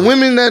 Well, the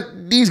women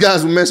that these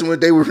guys were messing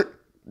with, they were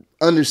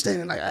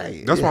understanding.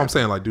 Like, that's what I'm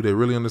saying. Like, do they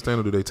really understand,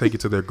 or do they take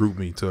it to their group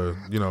me to,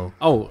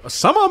 Oh,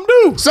 some of them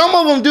do. Some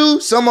of them do.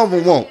 Some of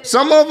them won't.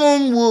 Some of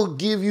them will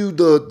give you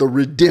the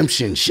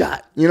redemption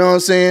shot. You know what I'm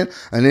saying?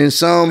 And then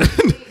some.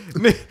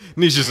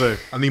 Nisha said,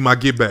 I need my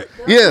get back.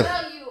 Yeah.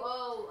 Tell you,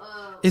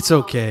 it's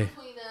okay.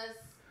 between us.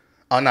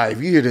 Oh, no.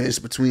 If you hear that it's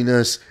between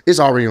us, it's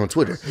already on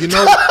Twitter. You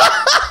know?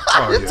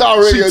 It's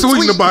already She a tweeting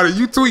tweet. about it.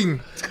 You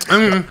tweeting.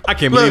 I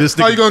can't believe this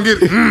How you thing. gonna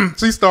get it?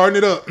 She's starting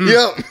it up.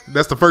 Yep.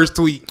 That's the first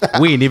tweet.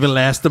 We ain't even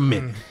last a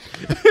minute.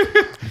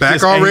 Back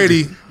Just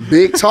already.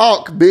 Big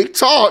talk. Big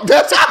talk.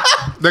 That's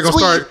They're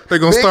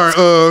gonna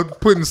start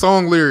putting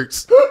song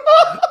lyrics.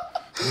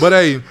 But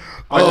hey,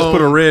 I just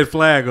put a red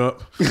flag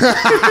up.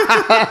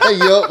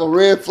 Yup, a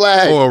red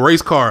flag. or a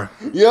race car.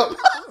 Yep.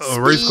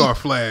 A race car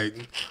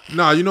flag.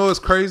 Nah, you know what's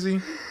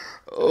crazy?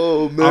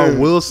 Oh, man. I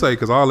will say,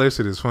 because all that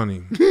shit is funny.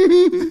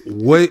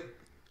 What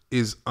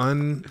is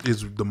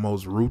the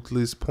most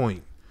ruthless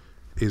point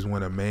is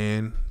when a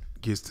man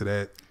gets to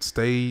that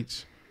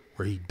stage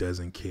where he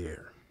doesn't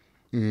care.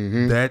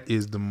 Mm-hmm. That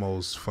is the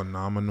most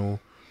phenomenal,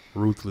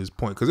 ruthless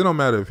point. Because it don't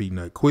matter if he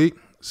nut quick,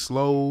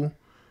 slow,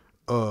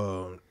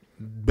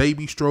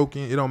 baby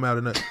stroking. It don't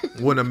matter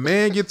nothing. When a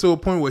man gets to a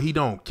point where he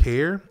don't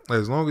care,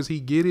 as long as he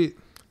get it,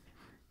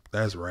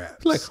 that's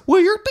rap. Like,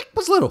 well, your dick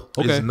was little.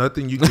 Okay. There's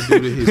nothing you can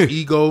do to his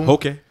ego.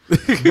 Okay.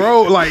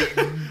 Bro, like...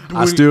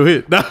 I still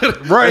hit. Right.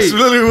 That's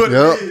really what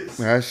it is.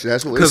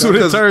 That's what it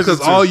is. Because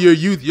all your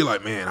youth, you're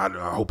like, man, I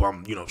hope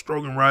I'm,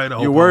 stroking right. I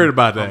hope You're worried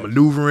about that. I'm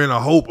maneuvering. I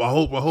hope.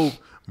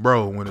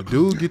 Bro, when a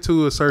dude get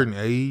to a certain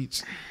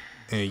age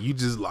and you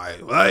just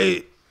like,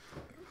 hey,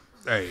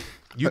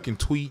 you can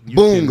tweet. You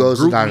Boom can goes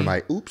the group me.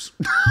 dynamite. Oops.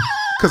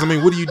 Because,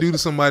 what do you do to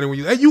somebody when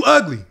hey, you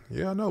ugly?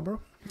 Yeah, I know, bro.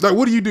 Like,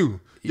 what do you do?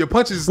 Your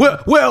punches.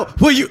 Well,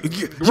 you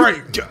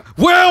right.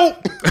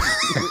 Well,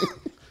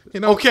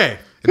 okay.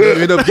 And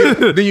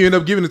then you end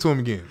up giving it to him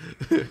again.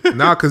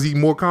 Now, because he's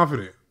more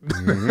confident.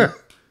 Mm-hmm.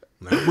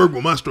 Like, work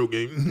with my stroke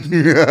game.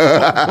 well,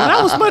 that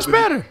was much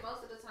better.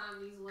 Most of the time,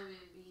 these women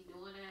be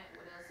doing that.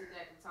 What else is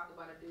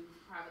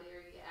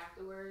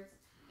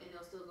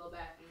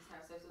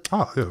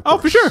Oh, yeah, Oh,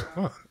 for sure.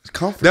 Oh.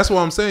 Comfort. That's what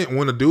I'm saying.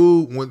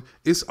 When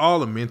it's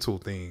all a mental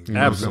thing. You know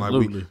what I'm saying?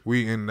 Absolutely. Like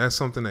we and that's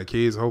something that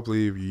kids,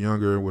 hopefully, if you're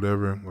younger or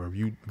whatever, or if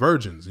you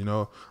virgins, you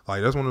know,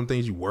 like that's one of the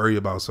things you worry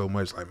about so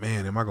much. Like,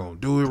 man, am I gonna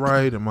do it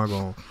right? Am I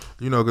gonna,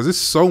 you know, because it's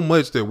so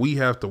much that we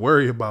have to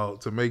worry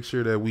about to make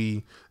sure that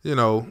we, you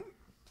know,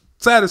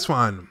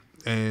 satisfying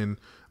them.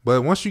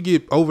 But once you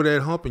get over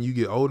that hump and you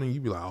get older, and you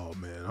be like, oh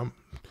man,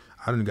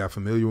 I done got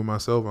familiar with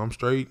myself. I'm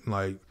straight,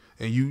 like.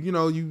 And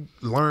you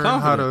learn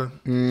how to,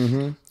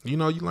 you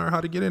learn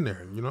how to get in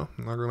there. You know,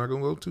 I'm not gonna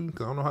go to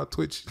because I don't know how to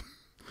Twitch.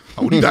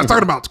 Oh, what are you guys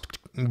talking about?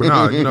 But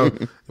nah,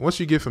 once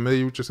you get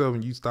familiar with yourself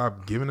and you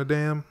stop giving a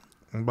damn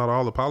about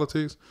all the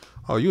politics,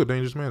 oh, you're a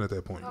dangerous man at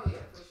that point. Oh, yeah,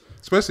 for sure.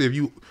 Especially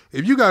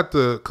if you got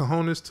the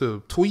cojones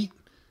to tweet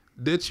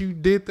that you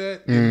did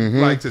that, and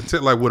like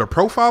like with a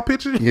profile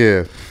picture,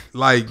 Yeah.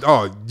 like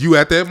you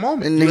at that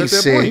moment, And you nigga at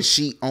that said point.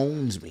 she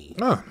owns me.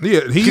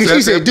 Yeah,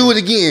 She said, do it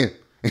again.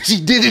 And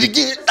she did it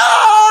again. No!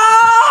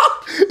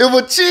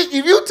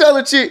 If you tell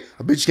a chick,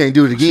 I bet you can't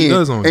do it again.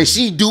 does own you. And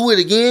she do it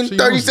again She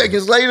 30 owns you.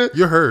 seconds later.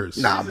 You're hers.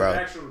 Nah, bro.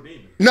 Actual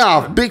demon.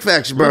 Nah, big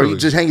facts, bro. Really? You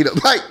just hang it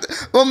up. Like,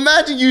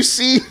 imagine you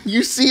see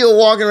her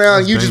walking around,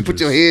 That's you just put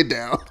your dangerous. head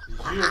down.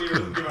 You don't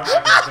even give a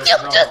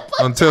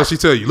high Until she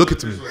tell you, look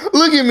at me.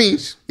 Look at me.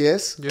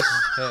 Yes. Yes,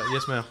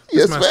 yes, ma'am.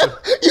 Yes, master. man.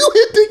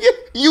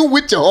 You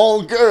with your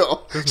own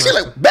girl. She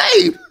like,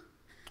 babe.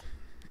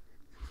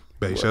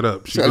 Babe, shut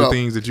up. She Shut do up.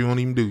 things that you don't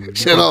even do.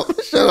 Shut up.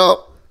 Shut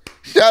up.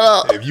 Shut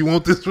up. If you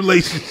want this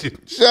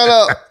relationship. Shut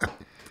up.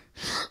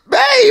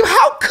 Babe,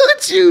 how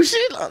could you?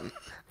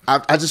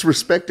 I just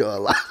respect her a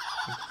lot.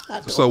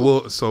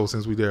 So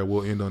since we there,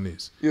 we'll end on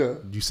this. Yeah.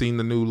 You seen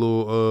the new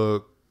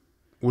little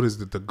what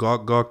is it? The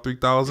Gawk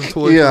 3000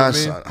 toy? Yeah, I for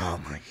men? saw it.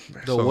 Oh my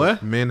God. The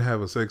what? Men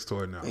have a sex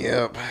toy now.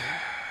 Yep.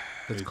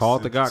 It's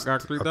called the Gawk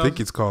 3000? I think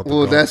it's called the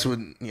Well, Gawk. that's what.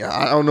 Yeah,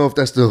 I don't know if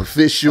that's the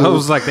official. I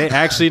was like, they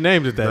actually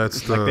named it that.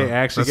 That's the like they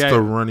actually that's got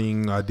the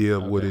running idea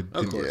of what it's I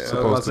was about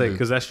supposed to say to do.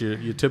 because that's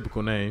your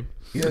typical name.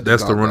 Yeah,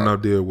 That's the Gawk running Gawk.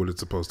 idea of what it's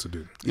supposed to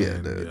do. Yeah,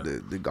 And,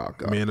 the Gawk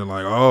Gawk. men are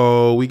like,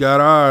 oh, we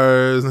got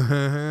ours.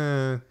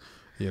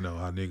 You know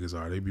how niggas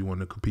are. They be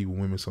wanting to compete with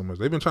women so much.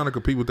 They've been trying to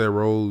compete with that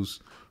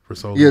rose for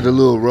so long. Yeah, the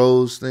little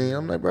rose thing.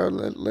 I'm like, bro,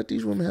 let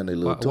these women have their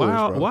little toys,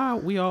 bro. Why are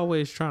we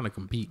always trying to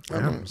compete?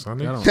 Yeah, son,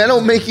 That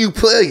don't make you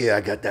play. Yeah,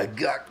 I got that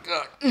Gawk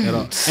Gawk. And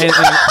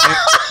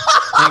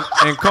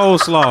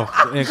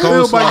coleslaw. And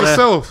Feel by coleslaw.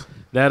 yourself.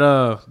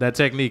 That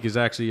technique is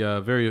actually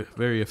very,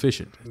 very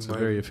efficient. It's a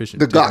very efficient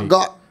The Gawk technique.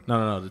 Gawk.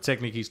 No. The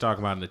technique he's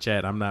talking about in the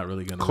chat, I'm not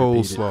really going to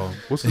repeat it. Coleslaw.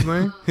 What's his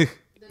name?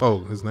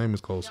 Oh, his name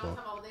is Y'all Coleslaw. talking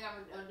about they have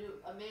a new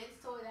a men's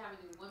toy, they have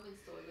a new women's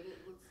toy, but it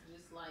looks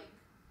just like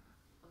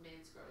a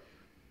man's scrotum.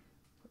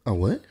 A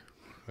what?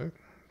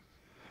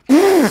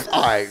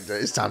 All right,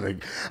 it's time to.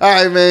 All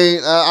right,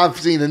 man. I've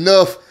seen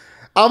enough.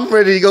 I'm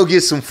ready to go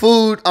get some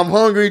food. I'm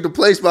hungry. The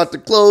place about to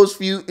close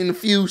in a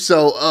few.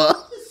 So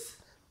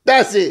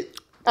that's it.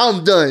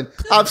 I'm done.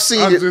 I've seen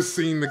I it. just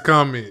seen the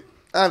comment.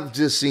 I've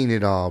just seen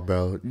it all,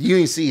 bro. You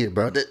ain't see it,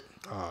 bro. Oh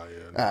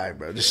yeah. All right,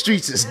 bro. The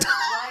streets is done.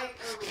 Like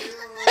a real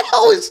That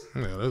hoe is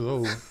Yeah, that's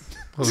old.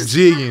 Oh,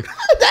 jigging.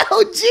 that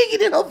hoe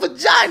jigging in her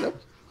vagina,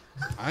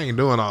 I ain't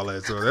doing all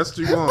that. So that's what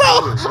you want.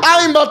 bro.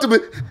 I ain't about to be.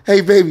 Hey,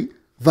 baby,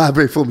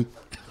 vibrate for me.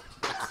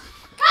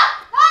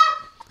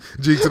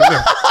 Jig to the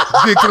left.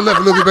 Jig to the left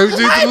a little bit, baby.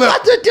 Jig I to ain't the about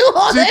left. to do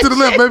all Jig that to the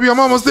left, shit. baby. I'm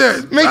almost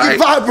there. Make All it right.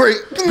 vibrate.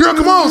 Girl,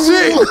 come on,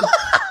 shit.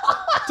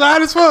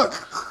 Tired as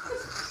fuck.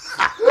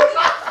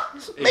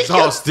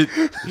 Exhausted.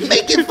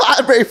 Make it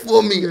vibrate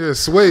for me. Yeah,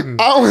 sweating.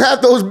 I don't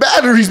have those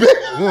batteries, man.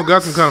 We don't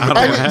got some kind of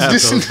I don't mechanic. have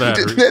those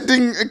batteries. That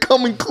didn't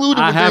come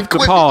included. I with the have to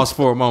equipment. pause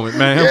for a moment,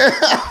 man.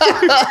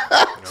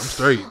 I'm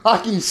straight. I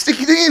can stick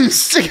it in.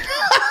 Stick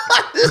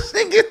it. This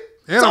nigga.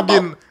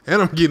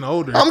 And I'm getting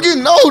older. I'm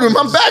getting older.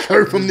 My back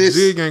hurt from this.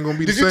 Jig ain't gonna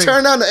be Did the you same.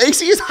 turn down the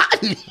AC? It's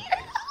hot in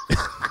here.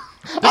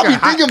 I be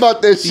got thinking hot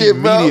about that shit,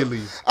 bro.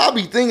 immediately. I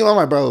be thinking, I'm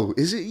like, bro,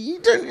 is it you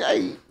turn?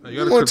 Hey, gotta you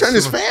want cut to turn the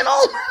this sun- fan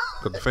on,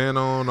 Put the fan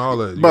on, all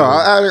that. You bro? know,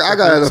 I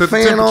got set the the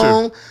fan temperature.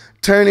 on,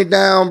 turn it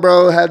down,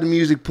 bro. Have the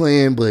music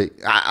playing, but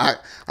I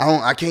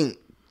can't.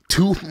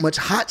 Too much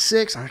hot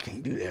sex, I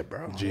can't do that,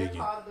 bro. they're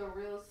called the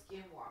real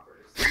skin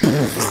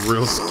whoppers. The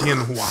real skin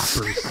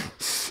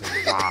whoppers.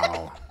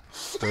 Wow.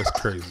 That's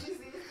crazy.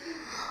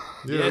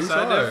 Yeah, Yes, you I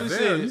saw definitely that.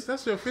 see Damn, it.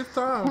 That's your 5th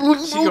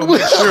time. She gonna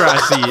make sure I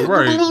see it.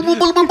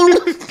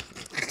 Right.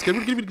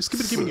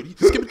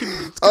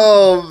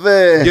 Oh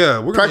man, Yeah,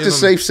 we're gonna practice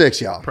end on- safe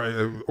sex, y'all.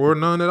 Or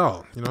none at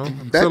all, you know.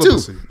 That too.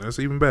 Celibacy. That's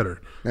even better.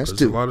 That's There's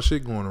too. a lot of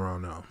shit going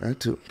around now. That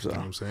too. So You know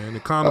what I'm saying? The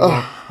condoms,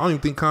 I don't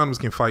even think condoms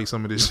can fight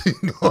some of this shit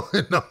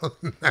going on.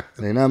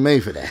 they're not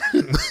made for that.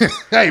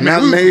 Hey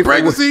Not man, made for-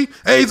 pregnancy,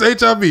 AIDS,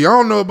 HIV. I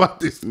don't know about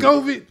this.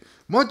 COVID,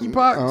 monkeypox.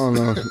 I don't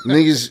know.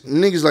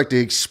 niggas like to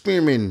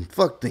experiment and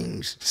fuck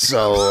things.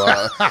 So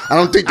I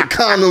don't think the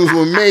condoms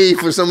were made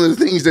for some of the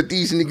things that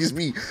these niggas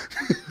be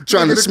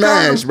trying to The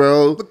smash, condom-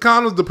 bro. The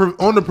condoms,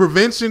 on the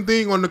prevention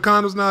thing on the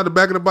condoms now, the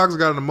back of the box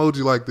got an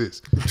emoji like this.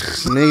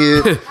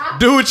 Nigga,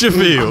 Do what you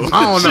feel.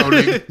 I don't know,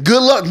 nigga.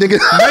 good luck, nigga.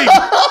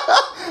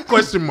 Maybe.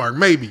 Question mark,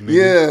 maybe. Nigga.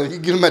 Yeah, you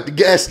get them at the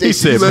gas station. He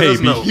said Let us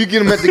maybe. know. You get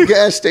them at the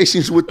gas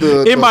stations with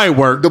the. It might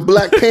work. The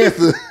Black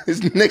Panther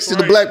is next to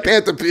the Right. Black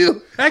Panther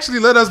pill. Actually,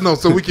 let us know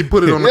so we can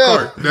put it on the Yeah,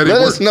 cart. That it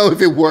let us works. know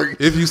if it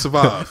worked. If you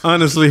survive.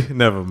 Honestly,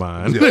 never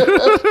mind.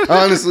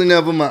 Honestly,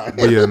 never mind.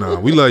 But yeah, nah,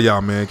 we love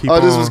y'all, man. Keep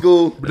on. This was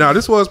cool. Nah,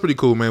 this was pretty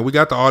cool, man. We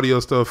got the audio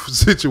stuff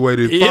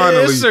situated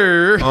finally. Yes,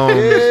 sir.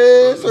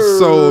 Yes, sir.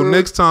 So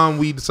next time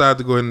we decide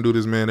to go ahead and do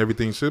this, man,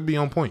 everything should be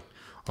on point.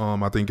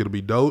 I think it'll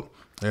be dope.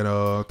 And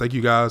thank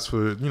you guys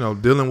for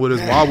dealing with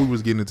us while we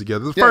was getting it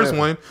together. The first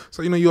one,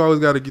 so you always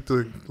got to get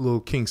the little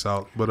kinks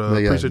out. But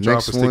appreciate y'all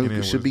next for sticking one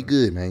in. should with be us.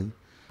 good, man.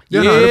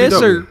 Yeah, no, it'll be Yes, dope.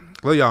 sir.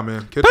 Love y'all,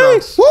 man. Catch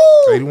Peace. y'all.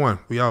 Woo! 81.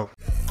 We out.